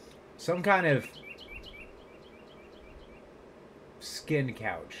 Some kind of skin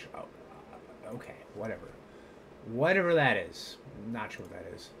couch. Oh, okay, whatever. Whatever that is. I'm not sure what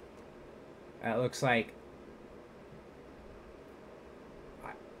that is. It looks like...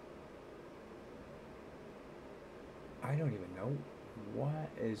 I don't even know what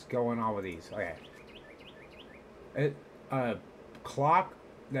is going on with these. Okay. A clock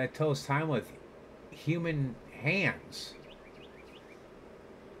that tells time with human hands.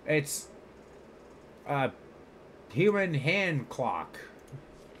 It's a human hand clock.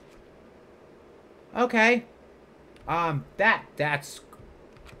 Okay. That's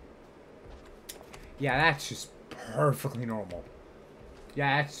yeah, that's just perfectly normal.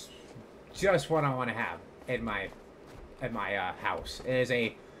 Yeah, that's just what I want to have in my house. It is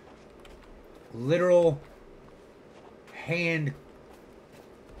a literal hand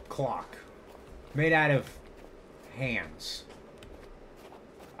clock made out of hands.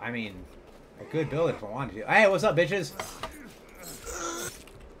 I mean, I could build it if I wanted to. Hey, what's up, bitches?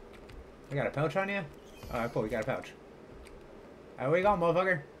 You got a pouch on you? Alright, cool, you got a pouch. Where you going,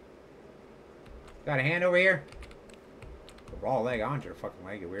 motherfucker? Got a hand over here? A raw leg on your fucking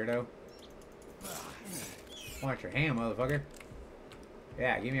leg, you weirdo. Want your hand, motherfucker.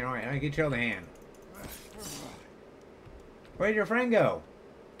 Yeah, give me an arm. Let me get you on the hand. Where'd your friend go?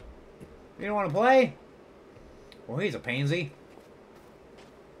 You don't want to play? Well, he's a pansy.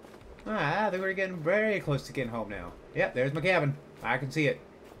 Ah, I think we're getting very close to getting home now. Yep, there's my cabin. I can see it.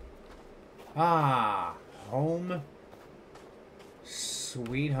 Ah, home.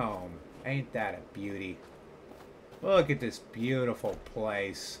 Sweet home. Ain't that a beauty? Look at this beautiful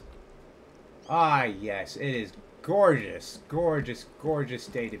place. Ah, yes, it is gorgeous, gorgeous, gorgeous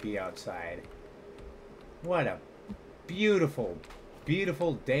day to be outside. What a beautiful,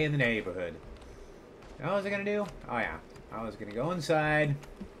 beautiful day in the neighborhood. What was I gonna do? Oh, yeah. I was gonna go inside,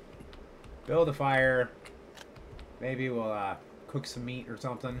 build a fire. Maybe we'll cook some meat or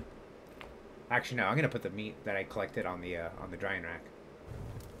something. Actually, no. I'm gonna put the meat that I collected on the drying rack.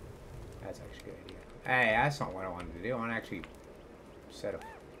 That's actually a good idea. Hey, that's not what I wanted to do. I want to actually set a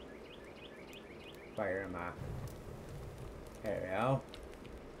fire in my... There we go.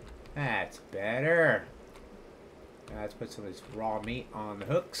 That's better. Let's put some of this raw meat on the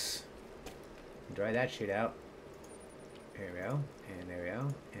hooks. Dry that shit out. There we go. And there we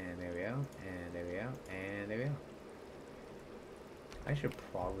go. And there we go. And there we go. And there we go. I should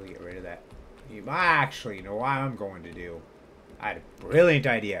probably get rid of that. You actually know what I'm going to do. I had a brilliant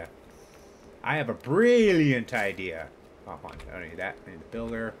idea. I have a brilliant idea. Oh, hold on. I don't need that. I need the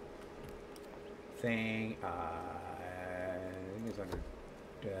builder thing. I think it's under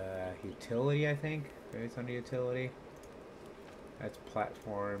utility, I think. Maybe it's under utility. That's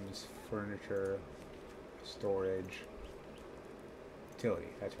platforms, furniture, storage. Utility,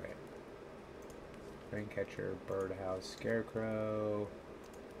 that's right. Rain catcher, birdhouse, scarecrow.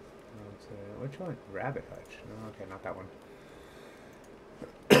 Which one? Rabbit hutch. No, okay, not that one.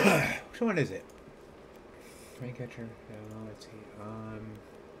 Which one is it? Rain catcher. No, let's see.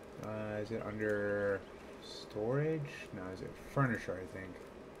 Is it under storage? No, is it furniture? I think.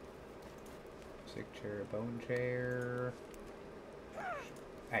 Sick chair, bone chair.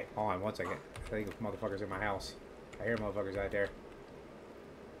 Hey, hold on one second. I think there's motherfuckers in my house. I hear motherfuckers out there.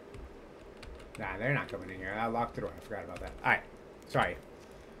 Nah, they're not coming in here. I locked the door. I forgot about that. Alright. Sorry.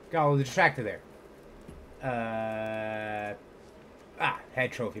 Got a little distracted there.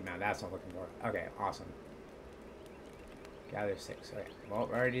 Head trophy mount. That's what I'm looking for. Okay, awesome. Gather 6. Okay. Well,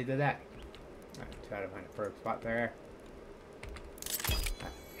 I already did that. Alright, try to find a perfect spot there.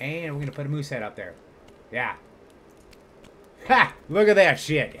 And we're going to put a moose head up there. Yeah. Ha! Look at that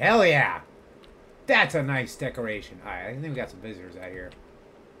shit. Hell yeah. That's a nice decoration. Alright, I think we got some visitors out here.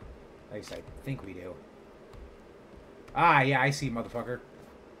 At least I think we do. Ah, yeah, I see, motherfucker.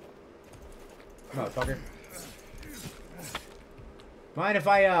 Motherfucker. Mind if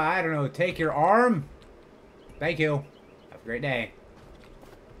I don't know, take your arm? Thank you. Have a great day.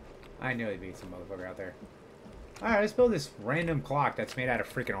 I knew there'd be some motherfucker out there. Alright, let's build this random clock that's made out of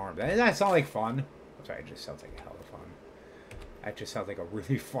freaking arms. That sounds like fun. I'm sorry, it just sounds like a hell of fun. That just sounds like a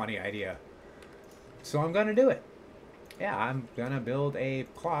really funny idea. So I'm gonna do it. Yeah, I'm gonna build a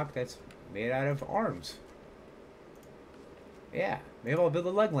clock that's made out of arms. Yeah, maybe I'll build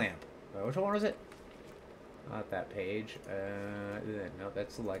a leg lamp. Which one was it? Not that page. No,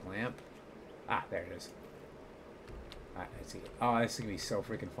 that's the leg lamp. Ah, there it is. Alright, let's see. Oh, this is gonna be so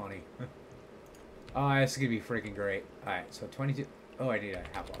freaking funny. Oh, this is gonna be freaking great. Alright, so 22. Oh, I need a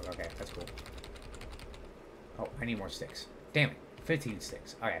half log. Okay, that's cool. Oh, I need more sticks. Damn it. 15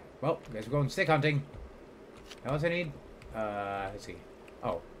 sticks. Okay, well, guess we're going stick hunting. What else I need? Let's see.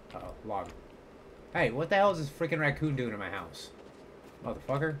 Oh, log. Hey, what the hell is this freaking raccoon doing in my house?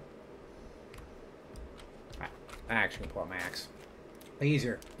 Motherfucker. Alright, I'm actually gonna pull out my axe.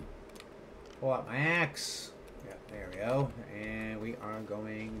 Easier. Pull out my axe. Yeah, there we go. And we are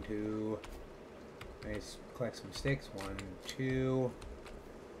going to... Let's collect some sticks. 1, 2...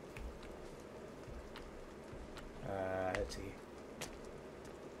 let's see.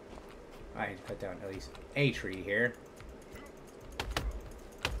 I need to cut down at least a tree here.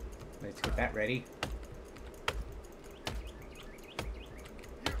 Let's get that ready.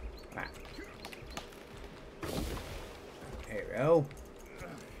 Ah. There we go.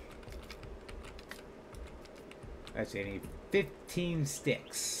 Let's see, I need 15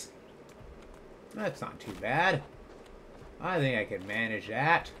 sticks. That's not too bad. I think I can manage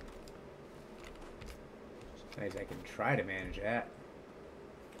that. I can try to manage that.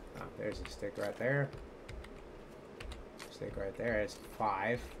 Oh, there's a stick right there. Stick right there. That's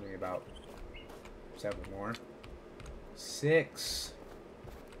 5. Maybe about 7 more. 6.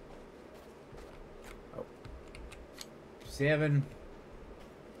 Oh. 7.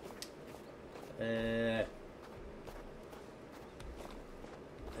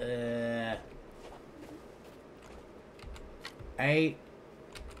 8.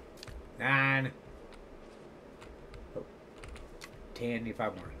 9. 10, need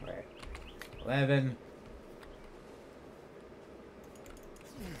 5 more. Okay. 11.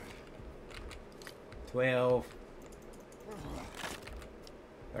 12.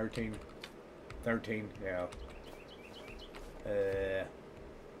 13. 13, yeah.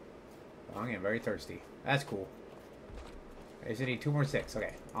 I'm getting very thirsty. That's cool. I just need 2 more sticks.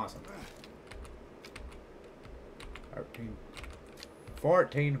 Okay, awesome. 13.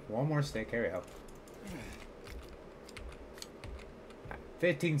 14. 1 more stick. Here we go.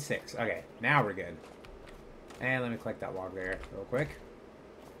 15, 6. Okay, now we're good. And let me collect that log there real quick.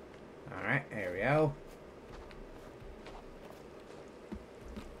 Alright, there we go.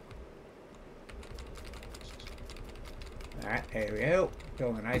 Alright, there we go.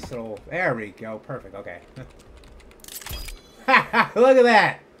 Build a nice little... There we go. Perfect. Okay. Look at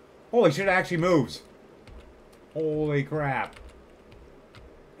that! Holy shit, it actually moves. Holy crap.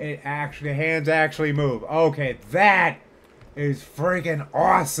 It actually... The hands actually move. Okay, that is freaking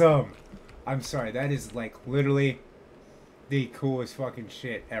awesome! I'm sorry, that is like literally the coolest fucking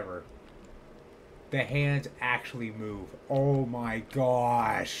shit ever. The hands actually move. Oh my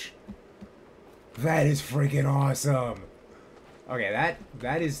gosh. That is freaking awesome. Okay,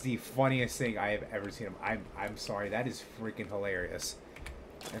 that is the funniest thing I have ever seen. I'm sorry, that is freaking hilarious.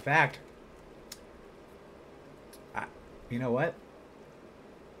 In fact, you know what?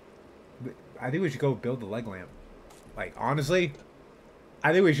 I think we should go build the leg lamp. Like, honestly,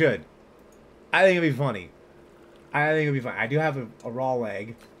 I think we should. I think it'd be funny. I think it'd be fun. I do have a raw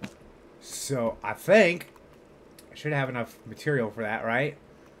leg. So, I think I should have enough material for that, right?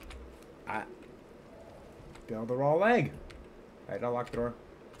 Build the raw leg. Alright, I'll lock the door.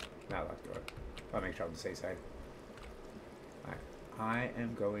 Not lock the door. I'll make sure I'm on the safe side. Alright. I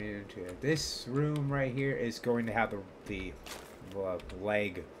am going into... This room right here is going to have the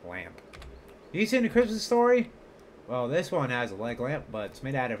leg lamp. You seen the Christmas Story? Well, this one has a leg lamp, but it's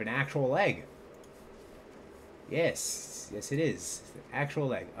made out of an actual leg. Yes. Yes, it is. It's an actual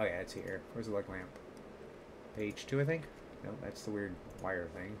leg. Oh, yeah, it's here. Where's the leg lamp? Page 2, I think? No, that's the weird wire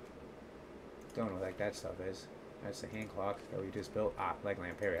thing. Don't know what like that stuff is. That's the hand clock that we just built. Ah, leg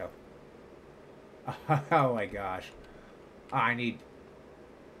lamp. Here we go. Oh, my gosh. Ah, I need...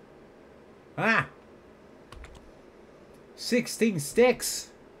 Ah! 16 sticks!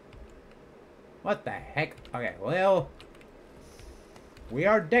 What the heck? Okay, well, we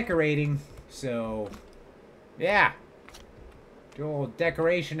are decorating, so, yeah. Do a little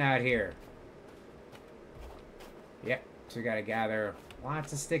decoration out here. Yep, so we gotta gather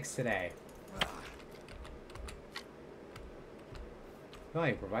lots of sticks today. Oh,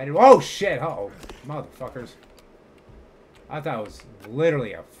 you provided. Oh, shit! Uh-oh, motherfuckers. I thought it was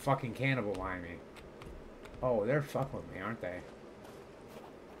literally a fucking cannibal behind me. Oh, they're fucking with me, aren't they?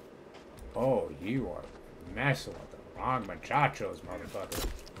 Oh, you are messing with the wrong muchachos, motherfucker.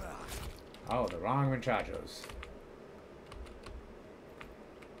 Oh, the wrong muchachos.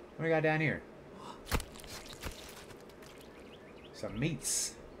 What do we got down here? Some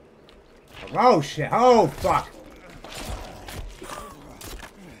meats. Oh, shit. Oh, fuck.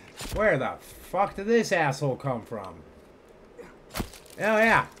 Where the fuck did this asshole come from? Oh,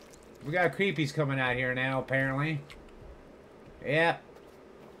 yeah. We got creepies coming out here now, apparently. Yep.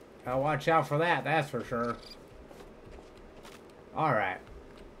 I'll watch out for that, that's for sure. Alright.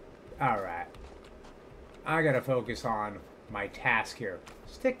 Alright. I gotta focus on my task here.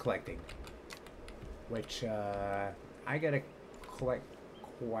 Stick collecting. Which, I gotta collect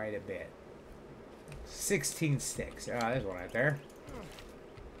quite a bit. 16 sticks. Ah, there's one right there.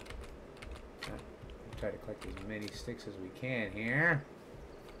 Try to collect as many sticks as we can here.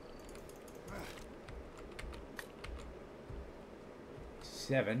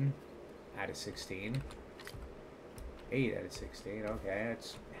 Seven out of 16. 8 out of 16. Okay,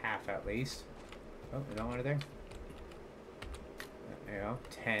 that's half at least. Oh, another one there. There you go.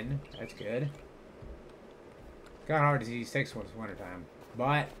 10. That's good. Kind of hard to see sticks when it's wintertime.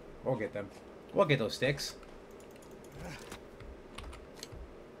 But we'll get them. We'll get those sticks.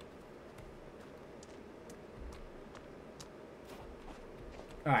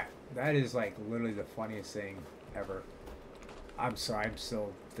 Alright. That is like literally the funniest thing ever. I'm sorry. I'm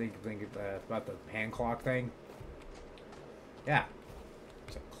still thinking about the hand clock thing. Yeah.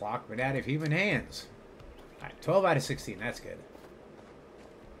 It's a clock but out of human hands. Alright. 12 out of 16. That's good.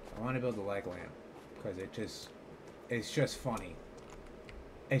 I want to build the leg lamp. Because it's just funny.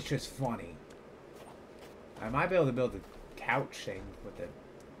 It's just funny. I might be able to build the couch thing with the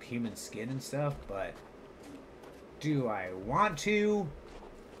human skin and stuff, but do I want to?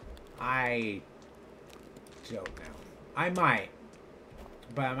 I don't know. I might.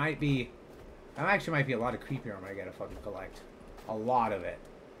 But I actually might be a lot of creepy armor I gotta fucking collect. A lot of it.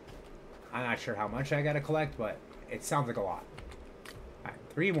 I'm not sure how much I gotta collect, but it sounds like a lot. Alright,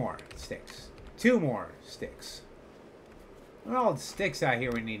 3 more sticks. 2 more sticks. Look at all the sticks out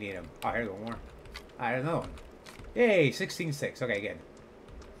here when you need them. Oh, here's one more. Alright, another one. Yay, 16 sticks. Okay, good.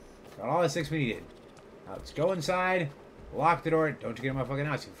 Got all the sticks we needed. Now let's go inside. Lock the door. Don't you get in my fucking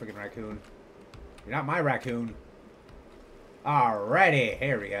house, you freaking raccoon. You're not my raccoon. Alrighty,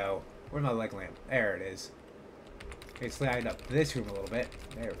 here we go. Where's my leg lamp? There it is. Okay, slide up this room a little bit.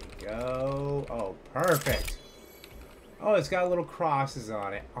 There we go. Oh, perfect. Oh, it's got little crosses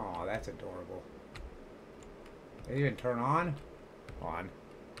on it. Oh, that's adorable. Did it even turn on? On.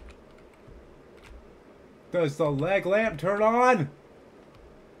 Does the leg lamp turn on?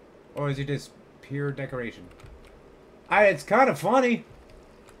 Or is it just pure decoration? It's kind of funny.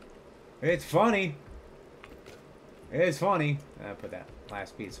 It's funny. It's funny. I put that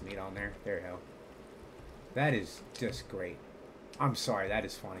last piece of meat on there. There you go. That is just great. I'm sorry, that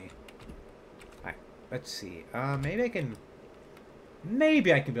is funny. Alright, let's see.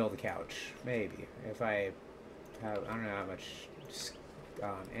 Maybe I can build a couch. Maybe. If I have, I don't know how much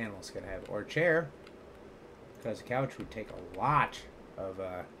animals can have. Or a chair. Because a couch would take a lot of,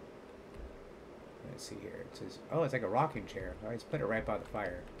 let's see here. It says, oh, it's like a rocking chair. I just put it right by the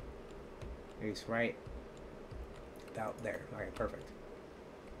fire. It's right out there. Okay, perfect.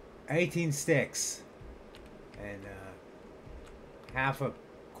 18 sticks. And, half a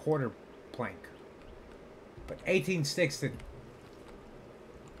quarter plank. But 18 sticks to...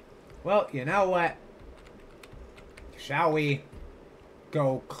 Well, you know what? Shall we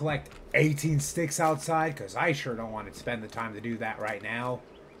go collect 18 sticks outside? Because I sure don't want to spend the time to do that right now.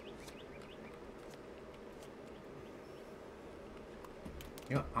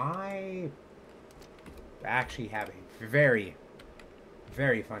 You know, I actually have a very,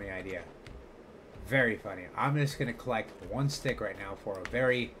 very funny idea. Very funny. I'm just going to collect 1 stick right now for a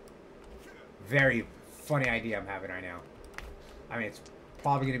very, very funny idea I'm having right now. I mean, it's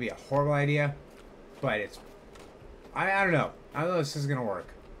probably going to be a horrible idea, but it's... I don't know. I don't know if this is going to work.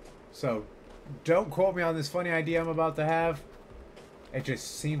 So, don't quote me on this funny idea I'm about to have. It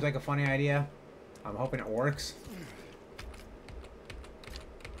just seems like a funny idea. I'm hoping it works.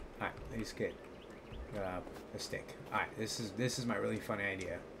 Alright, let's get a stick. Alright, this is my really funny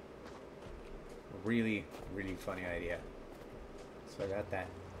idea. Really, really funny idea. So I got that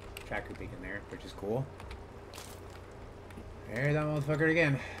tracker beacon there, which is cool. There's that motherfucker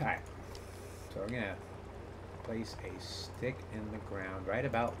again. Alright. So we're gonna place a stick in the ground right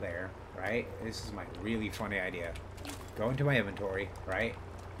about there, right? This is my really funny idea. Go into my inventory, right?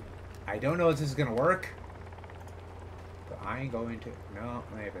 I don't know if this is gonna work, but I ain't going to... No,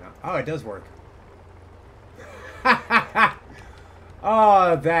 maybe not. Oh, it does work.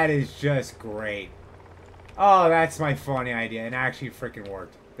 Oh, that is just great. Oh, that's my funny idea. And actually freaking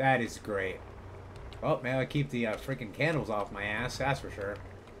worked. That is great. Oh, man, I keep the freaking candles off my ass. That's for sure.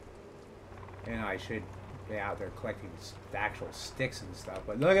 You know, I should be out there collecting the actual sticks and stuff.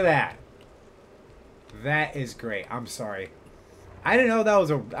 But look at that. That is great. I'm sorry. I didn't know that was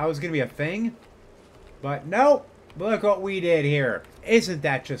going to be a thing. But nope. Look what we did here. Isn't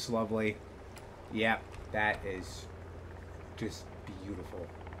that just lovely? Yep. That is Just beautiful.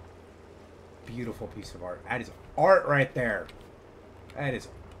 Beautiful piece of art. That is art right there. That is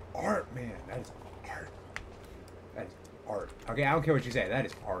art, man. That is art. That is art. Okay, I don't care what you say. That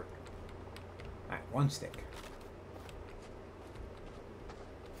is art. Alright, one stick.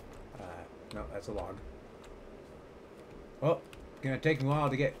 No, that's a log. Well, gonna take me a while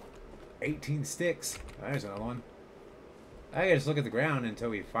to get 18 sticks. There's another one. I gotta just look at the ground until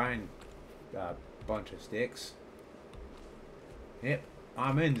we find a bunch of sticks. Yep,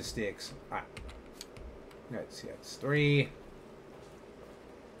 I'm into sticks. Alright. Let's see, that's 3.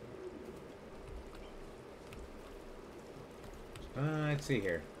 Let's see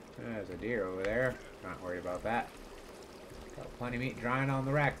here. There's a deer over there. Not worried about that. Got plenty of meat drying on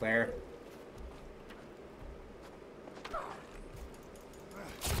the rack there.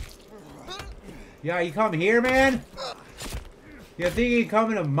 Yeah, you come here, man? You think you can come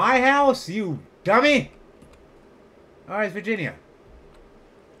into my house, you dummy? Alright, Virginia.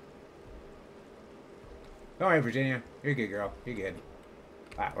 Alright, Virginia. You're good, girl. You're good.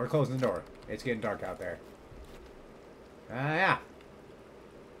 Alright, we're closing the door. It's getting dark out there. Yeah.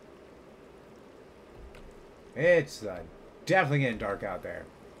 It's definitely getting dark out there.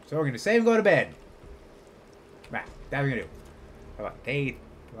 So we're going to save and go to bed. Right, that's what we're going to do. How about 8?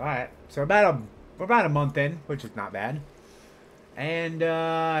 Alright. So we're about a month in, which is not bad. And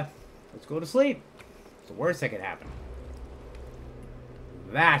let's go to sleep. It's the worst that could happen.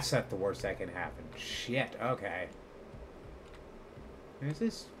 That's not the worst that can happen. Shit, okay. Does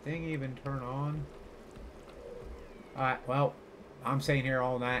this thing even turn on? Alright, well, I'm sitting here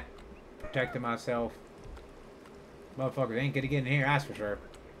all night, protecting myself. Motherfuckers ain't gonna get in here, that's for sure.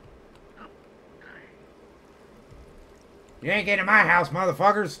 You ain't getting in my house,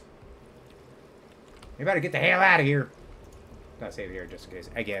 motherfuckers! You better get the hell out of here. Not save it here just in case.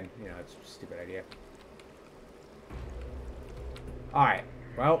 Again, you know, it's a stupid idea. Alright,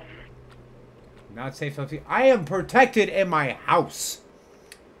 well. Not safe. I am protected in my house.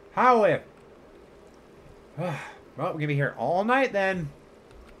 However. Well, we're gonna be here all night then.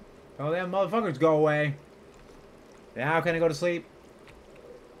 Oh, them motherfuckers go away. Now can I go to sleep?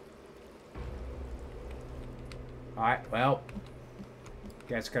 Alright, well.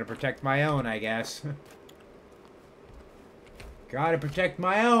 Guess gotta protect my own, I guess. Gotta protect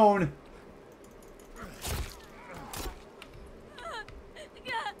my own.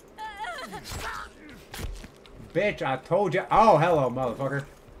 Bitch, I told you. Oh, hello, motherfucker.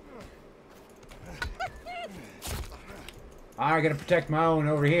 I gotta protect my own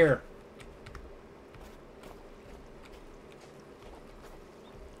over here.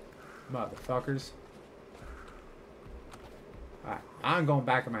 Motherfuckers. Alright, I'm going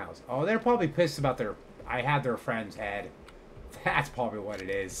back to my house. Oh, they're probably pissed about I had their friend's head. That's probably what it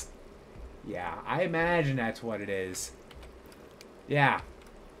is. Yeah, I imagine that's what it is. Yeah.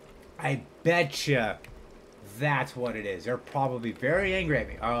 I betcha that's what it is. They're probably very angry at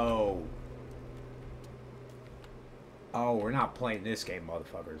me. Oh. Oh, we're not playing this game,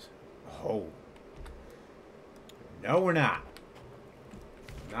 motherfuckers. Oh. No, we're not.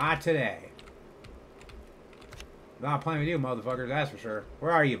 Not today. Not playing with you, motherfuckers, that's for sure.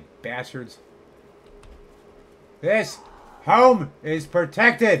 Where are you, bastards? This home is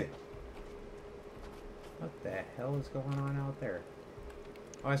protected! What the hell is going on out there?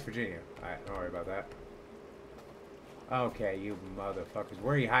 Oh, that's Virginia. Alright, don't worry about that. Okay, you motherfuckers.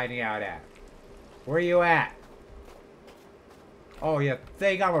 Where are you hiding out at? Where are you at? Oh, you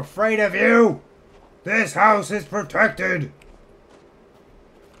think I'm afraid of you? This house is protected!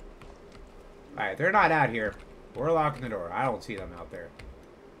 Alright, they're not out here. We're locking the door. I don't see them out there.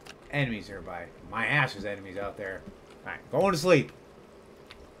 Enemies nearby. My ass is enemies out there. Alright, going to sleep.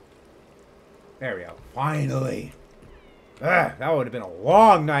 There we go. Finally. Ugh, that would have been a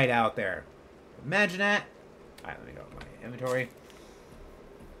long night out there. Imagine that. Alright, let me go to my inventory.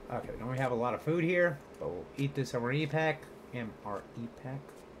 Okay, we don't have a lot of food here, but we'll eat this MRE pack. MRE pack.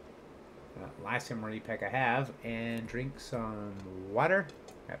 Last MRE pack I have. And drink some water.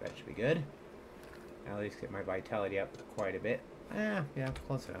 That should be good. At least get my vitality up quite a bit. Yeah,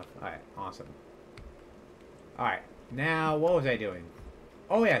 close enough. Alright, awesome. Alright, now what was I doing?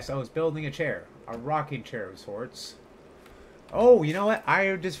 Oh yes, I was building a chair. A rocking chair of sorts. Oh, you know what?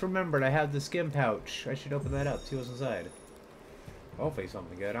 I just remembered I have the skim pouch. I should open that up, see what's inside. Hopefully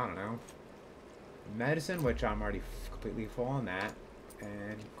something good, I don't know. Medicine, which I'm already completely full on that.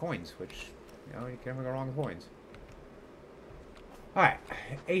 And coins, which, you know, you can't go wrong with coins. Alright,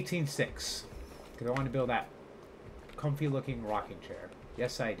 18.6. Because I want to build that comfy looking rocking chair.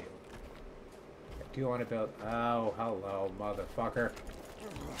 Yes, I do. I do want to build... Oh, hello, motherfucker.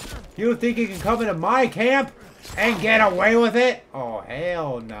 You think you can come into my camp? And get away with it? Oh,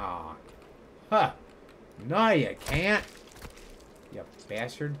 hell no. Huh. No, you can't. You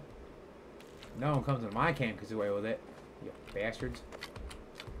bastard. No one comes into my camp because away with it. You bastards.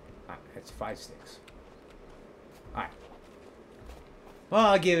 Alright, that's 5 sticks. Alright. Well,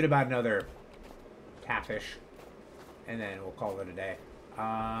 I'll give it about another half-ish. And then we'll call it a day.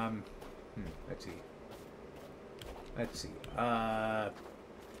 Let's see. Let's see.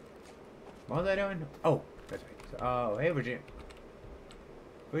 What was I doing? Oh, that's right. Oh, hey, Virginia.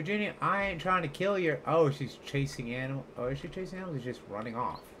 Virginia, I ain't trying to kill you. Oh, she's chasing animals. Oh, is she chasing animals? She's just running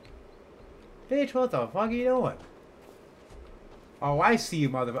off. Bitch, what the fuck are you doing? Oh, I see you,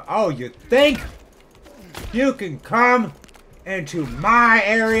 motherfucker. Oh, you think you can come into my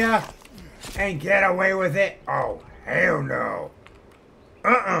area and get away with it? Oh, hell no.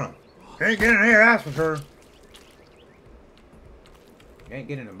 Ain't getting in here, that's for sure. You ain't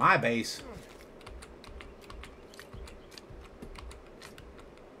getting into my base.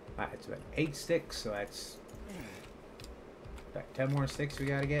 Alright, it's about 8 sticks, so that's about 10 more sticks we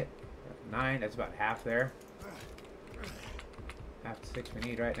gotta get. 9, that's about half there. Half the sticks we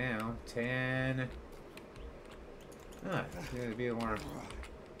need right now. 10. Ah, there's gonna be more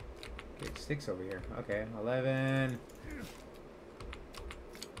good sticks over here. Okay, 11.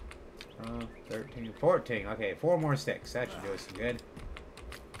 13, 14. Okay, 4 more sticks. That should do us some good.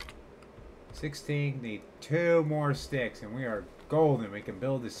 16. Need 2 more sticks, and we are golden. We can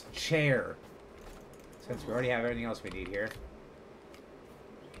build this chair. Since we already have everything else we need here.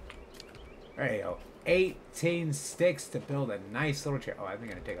 There you go. 18 sticks to build a nice little chair. Oh, I think I'm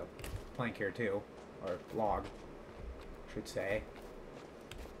going to take a plank here too. Or log, I should say.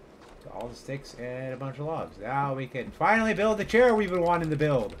 So all the sticks and a bunch of logs. Now we can finally build the chair we've been wanting to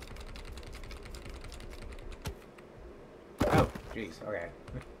build. Oh, jeez. Okay.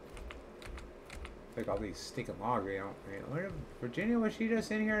 Like all these sticking logs, you know. Where did Virginia, was she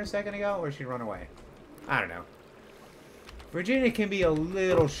just in here a second ago, or did she run away? I don't know. Virginia can be a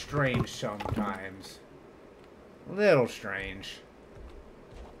little strange sometimes. A little strange.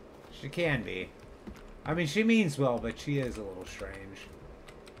 She can be. I mean, she means well, but she is a little strange.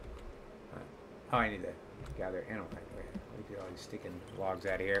 Oh, I need to gather animal. Let me get all these sticking logs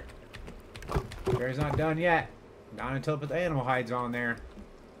out of here. Chair's not done yet. Not until I put the animal hides on there.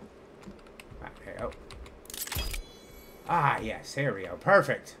 Okay, oh. Ah, yes, there we go.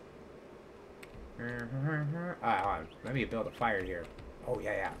 Perfect. Hold on. Let me build a fire here. Oh,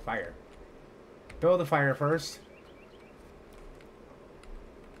 yeah, fire. Build a fire first.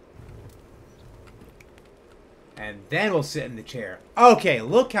 And then we'll sit in the chair. Okay,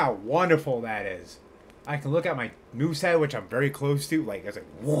 look how wonderful that is. I can look at my moose head, which I'm very close to. Like, it's like,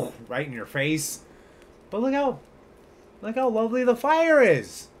 whoa, right in your face. But look how lovely the fire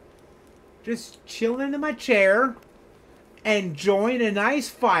is. Just chilling in my chair. Enjoying a nice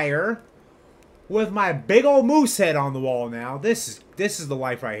fire. With my big old moose head on the wall now. This is the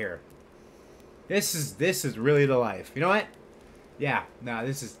life right here. This is really the life. You know what? Yeah, no,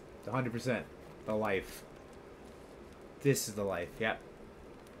 this is 100% the life. This is the life. Yep.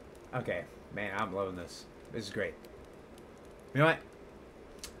 Okay, man, I'm loving this. This is great. You know what?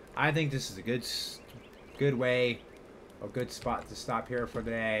 I think this is a good way, a good spot to stop here for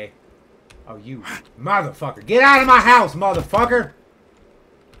the day. Oh, you motherfucker! Get out of my house, motherfucker!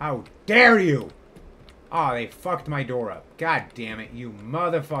 How dare you! Oh, they fucked my door up. God damn it, you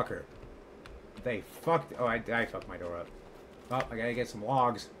motherfucker. They fucked... Oh, I fucked my door up. Oh, I gotta get some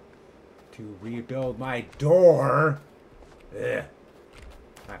logs to rebuild my door. Ugh.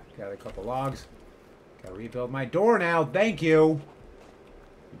 Alright, got a couple logs. Gotta rebuild my door now. Thank you.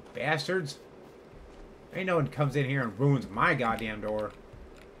 You bastards. Ain't no one comes in here and ruins my goddamn door.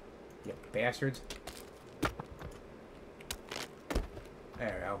 You bastards.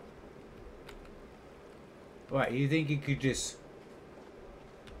 There we go. What, you think you could just...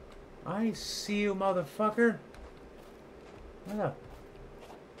 I see you, motherfucker. What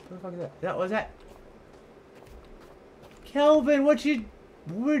the fuck is that? Was that... Kelvin,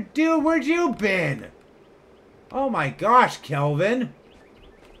 dude, where'd you been? Oh my gosh, Kelvin.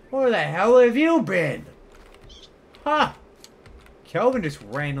 Where the hell have you been? Huh. Kelvin just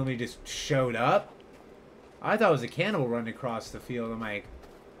randomly just showed up. I thought it was a cannibal running across the field. I'm like,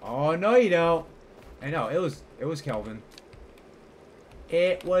 oh, no, you don't. I know, it was Kelvin.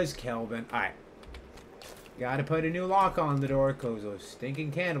 It was Kelvin. Alright. Gotta put a new lock on the door because those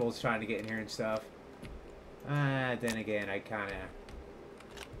stinking cannibals trying to get in here and stuff. Then again, I kind of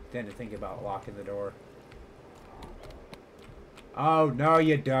didn't think about locking the door. Oh, no,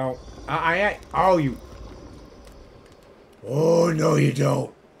 you don't. Oh, you... Oh, no, you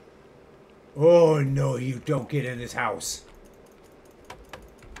don't. Oh, no, you don't get in this house.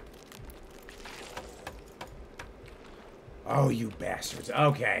 Oh, you bastards.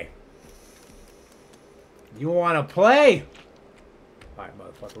 Okay. You want to play? Alright,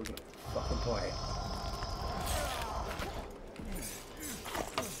 motherfucker, we're gonna fucking play.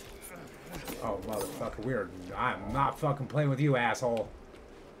 Oh, motherfucker, I'm not fucking playing with you, asshole.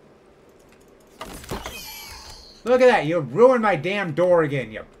 Look at that, you ruined my damn door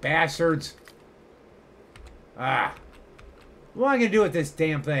again, you bastards. Ah. What am I gonna do with this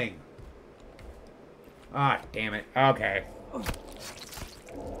damn thing? Ah, damn it. Okay.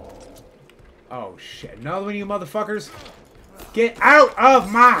 Oh, shit. Another one of you motherfuckers? Get out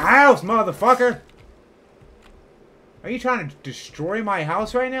of my house, motherfucker! Are you trying to destroy my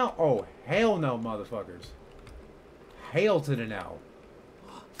house right now? Oh, hell no, motherfuckers. Hail to the no.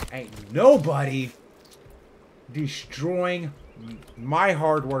 Ain't nobody destroying my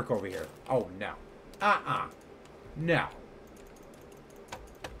hard work over here. Oh, no. No.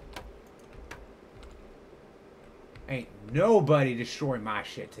 Ain't nobody destroying my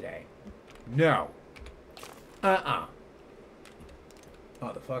shit today. No.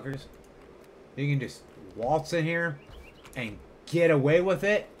 Motherfuckers. You can just waltz in here and get away with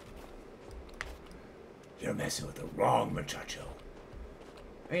it. You're messing with the wrong muchacho.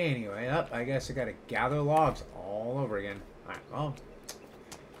 Anyway, I guess I gotta gather logs all over again. Alright, well.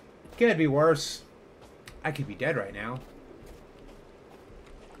 Could be worse. I could be dead right now.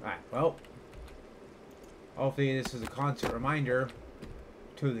 Alright, well. Hopefully this is a constant reminder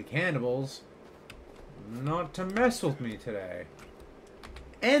to the cannibals not to mess with me today.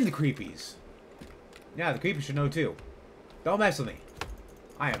 And the creepies. Yeah, the creepies should know too. Don't mess with me.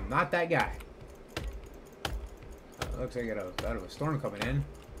 I am not that guy. Looks like I got a bit of a storm coming in.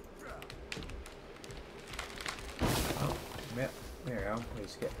 Oh, yep. There you go.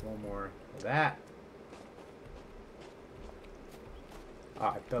 Let's get one more of that. Oh,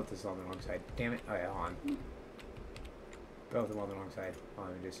 I built this on the wrong side. Damn it. Oh, yeah, hold on. Built them on the wrong side. Hold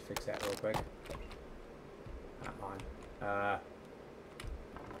on, let me just fix that real quick. On.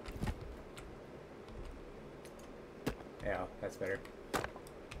 Yeah, that's better.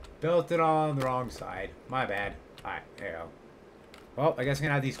 Built it on the wrong side. My bad. Alright, there you go. Well, I guess I'm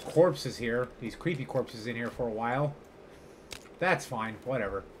gonna have these corpses here. These creepy corpses in here for a while. That's fine.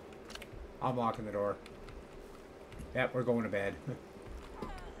 Whatever. I'm locking the door. Yep, we're going to bed. In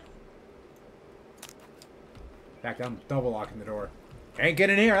fact, I'm double locking the door. Ain't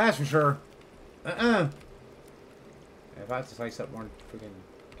getting in here, that's for sure. If I have to slice up more freaking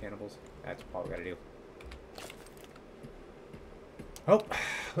cannibals, that's all we gotta do. Oh,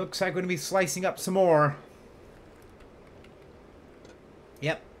 looks like we're gonna be slicing up some more.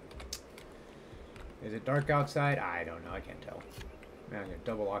 Yep. Is it dark outside? I don't know. I can't tell. I'm gonna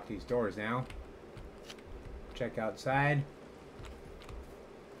double lock these doors now. Check outside.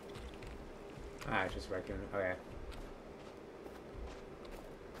 Ah, it's just raccoon. Okay.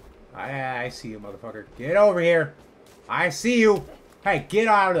 I see you, motherfucker. Get over here. I see you. Hey, get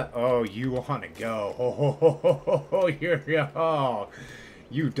out of the... Oh, you want to go. Oh, you're...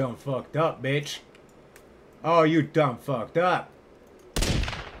 You done fucked up, bitch. Oh, you done fucked up.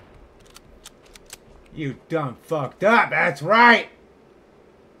 You done fucked up. That's right.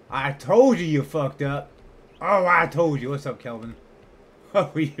 I told you you fucked up. Oh, I told you. What's up, Kelvin?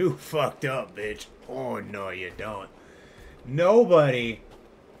 Oh, you fucked up, bitch. Oh, no, you don't. Nobody,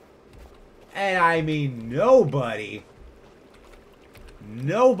 and I mean nobody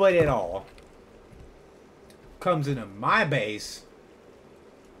at all, comes into my base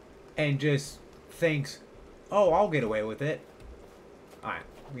and just thinks, oh, I'll get away with it. Alright,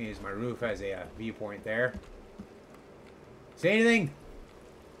 I'm going to use my roof as a viewpoint there. Say anything?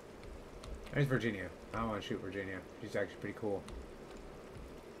 There's Virginia. I don't want to shoot Virginia. She's actually pretty cool.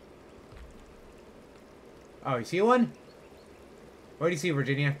 Oh, you see one? What do you see,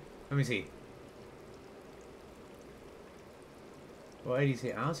 Virginia? Let me see. What do you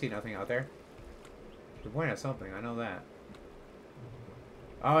see? I don't see nothing out there. You're pointing at something. I know that.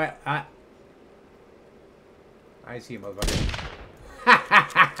 Oh, I see a motherfucker.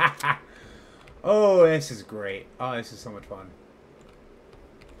 Oh, this is great. Oh, this is so much fun.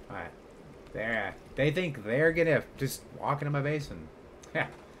 Alright. There. They think they're gonna just walk into my base and... Yeah.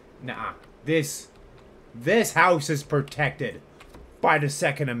 Nah. This house is protected by the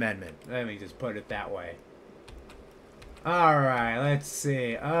Second Amendment. Let me just put it that way. Alright, let's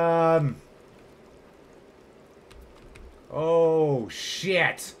see. Oh,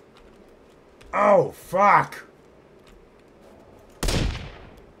 shit. Oh, fuck.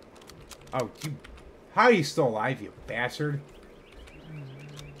 Oh, you... How are you still alive, you bastard?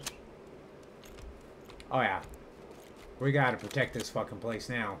 Oh, yeah. We gotta protect this fucking place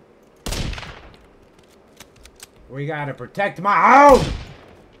now. We gotta protect my home!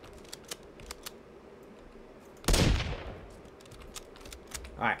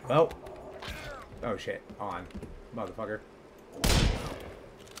 Alright, well. Oh, shit. On. Motherfucker.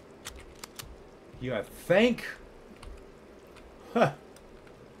 You think? Huh.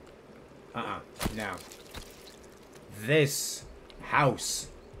 No. This house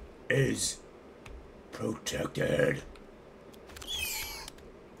is protected.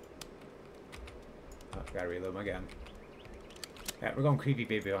 Oh, gotta reload my gun. Yeah, we're going creepy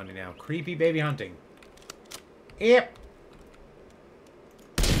baby hunting now. Creepy baby hunting. Yep.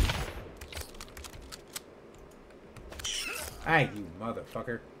 Hey, you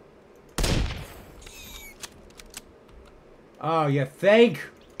motherfucker. Oh, you think?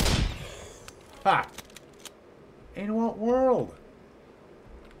 Ha! In what world?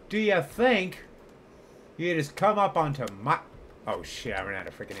 Do you think you just come up onto my... Oh shit, I ran out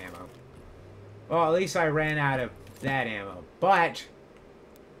of freaking ammo. Well, at least I ran out of that ammo. But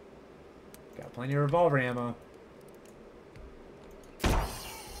got plenty of revolver ammo.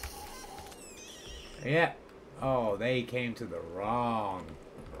 Yeah. Oh, they came to the wrong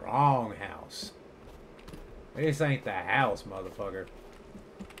house. This ain't the house, motherfucker.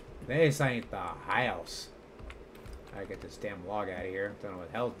 This ain't the house. I get this damn log out of here. Don't know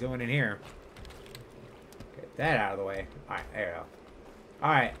what the hell's doing in here. Get that out of the way. Alright, there we go.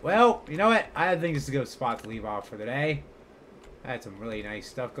 Alright, well, you know what? I think this is a good spot to leave off for today. I had some really nice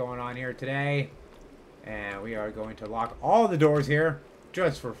stuff going on here today. And we are going to lock all the doors here,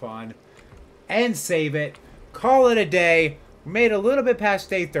 just for fun. And save it. Call it a day. We made a little bit past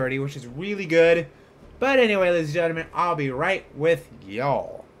day 30, which is really good. But anyway, ladies and gentlemen, I'll be right with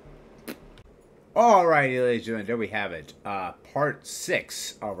y'all. Alrighty, ladies and gentlemen, there we have it. Part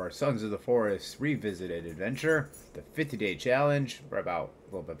 6 of our Sons of the Forest Revisited adventure. The 50-day challenge. We're about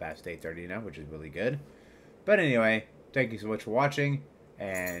a little bit past day 30 now, which is really good. But anyway, thank you so much for watching.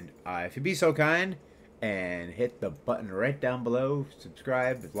 And if you'd be so kind and hit the button right down below,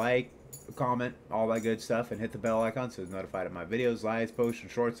 subscribe, like, comment, all that good stuff, and hit the bell icon so it's notified of my videos, lives, posts,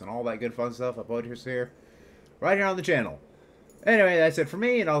 and shorts, and all that good fun stuff I upload here, right here on the channel. Anyway, that's it for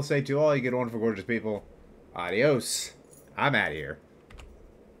me, and I'll say to all you good, wonderful, gorgeous people, adios. I'm out of here.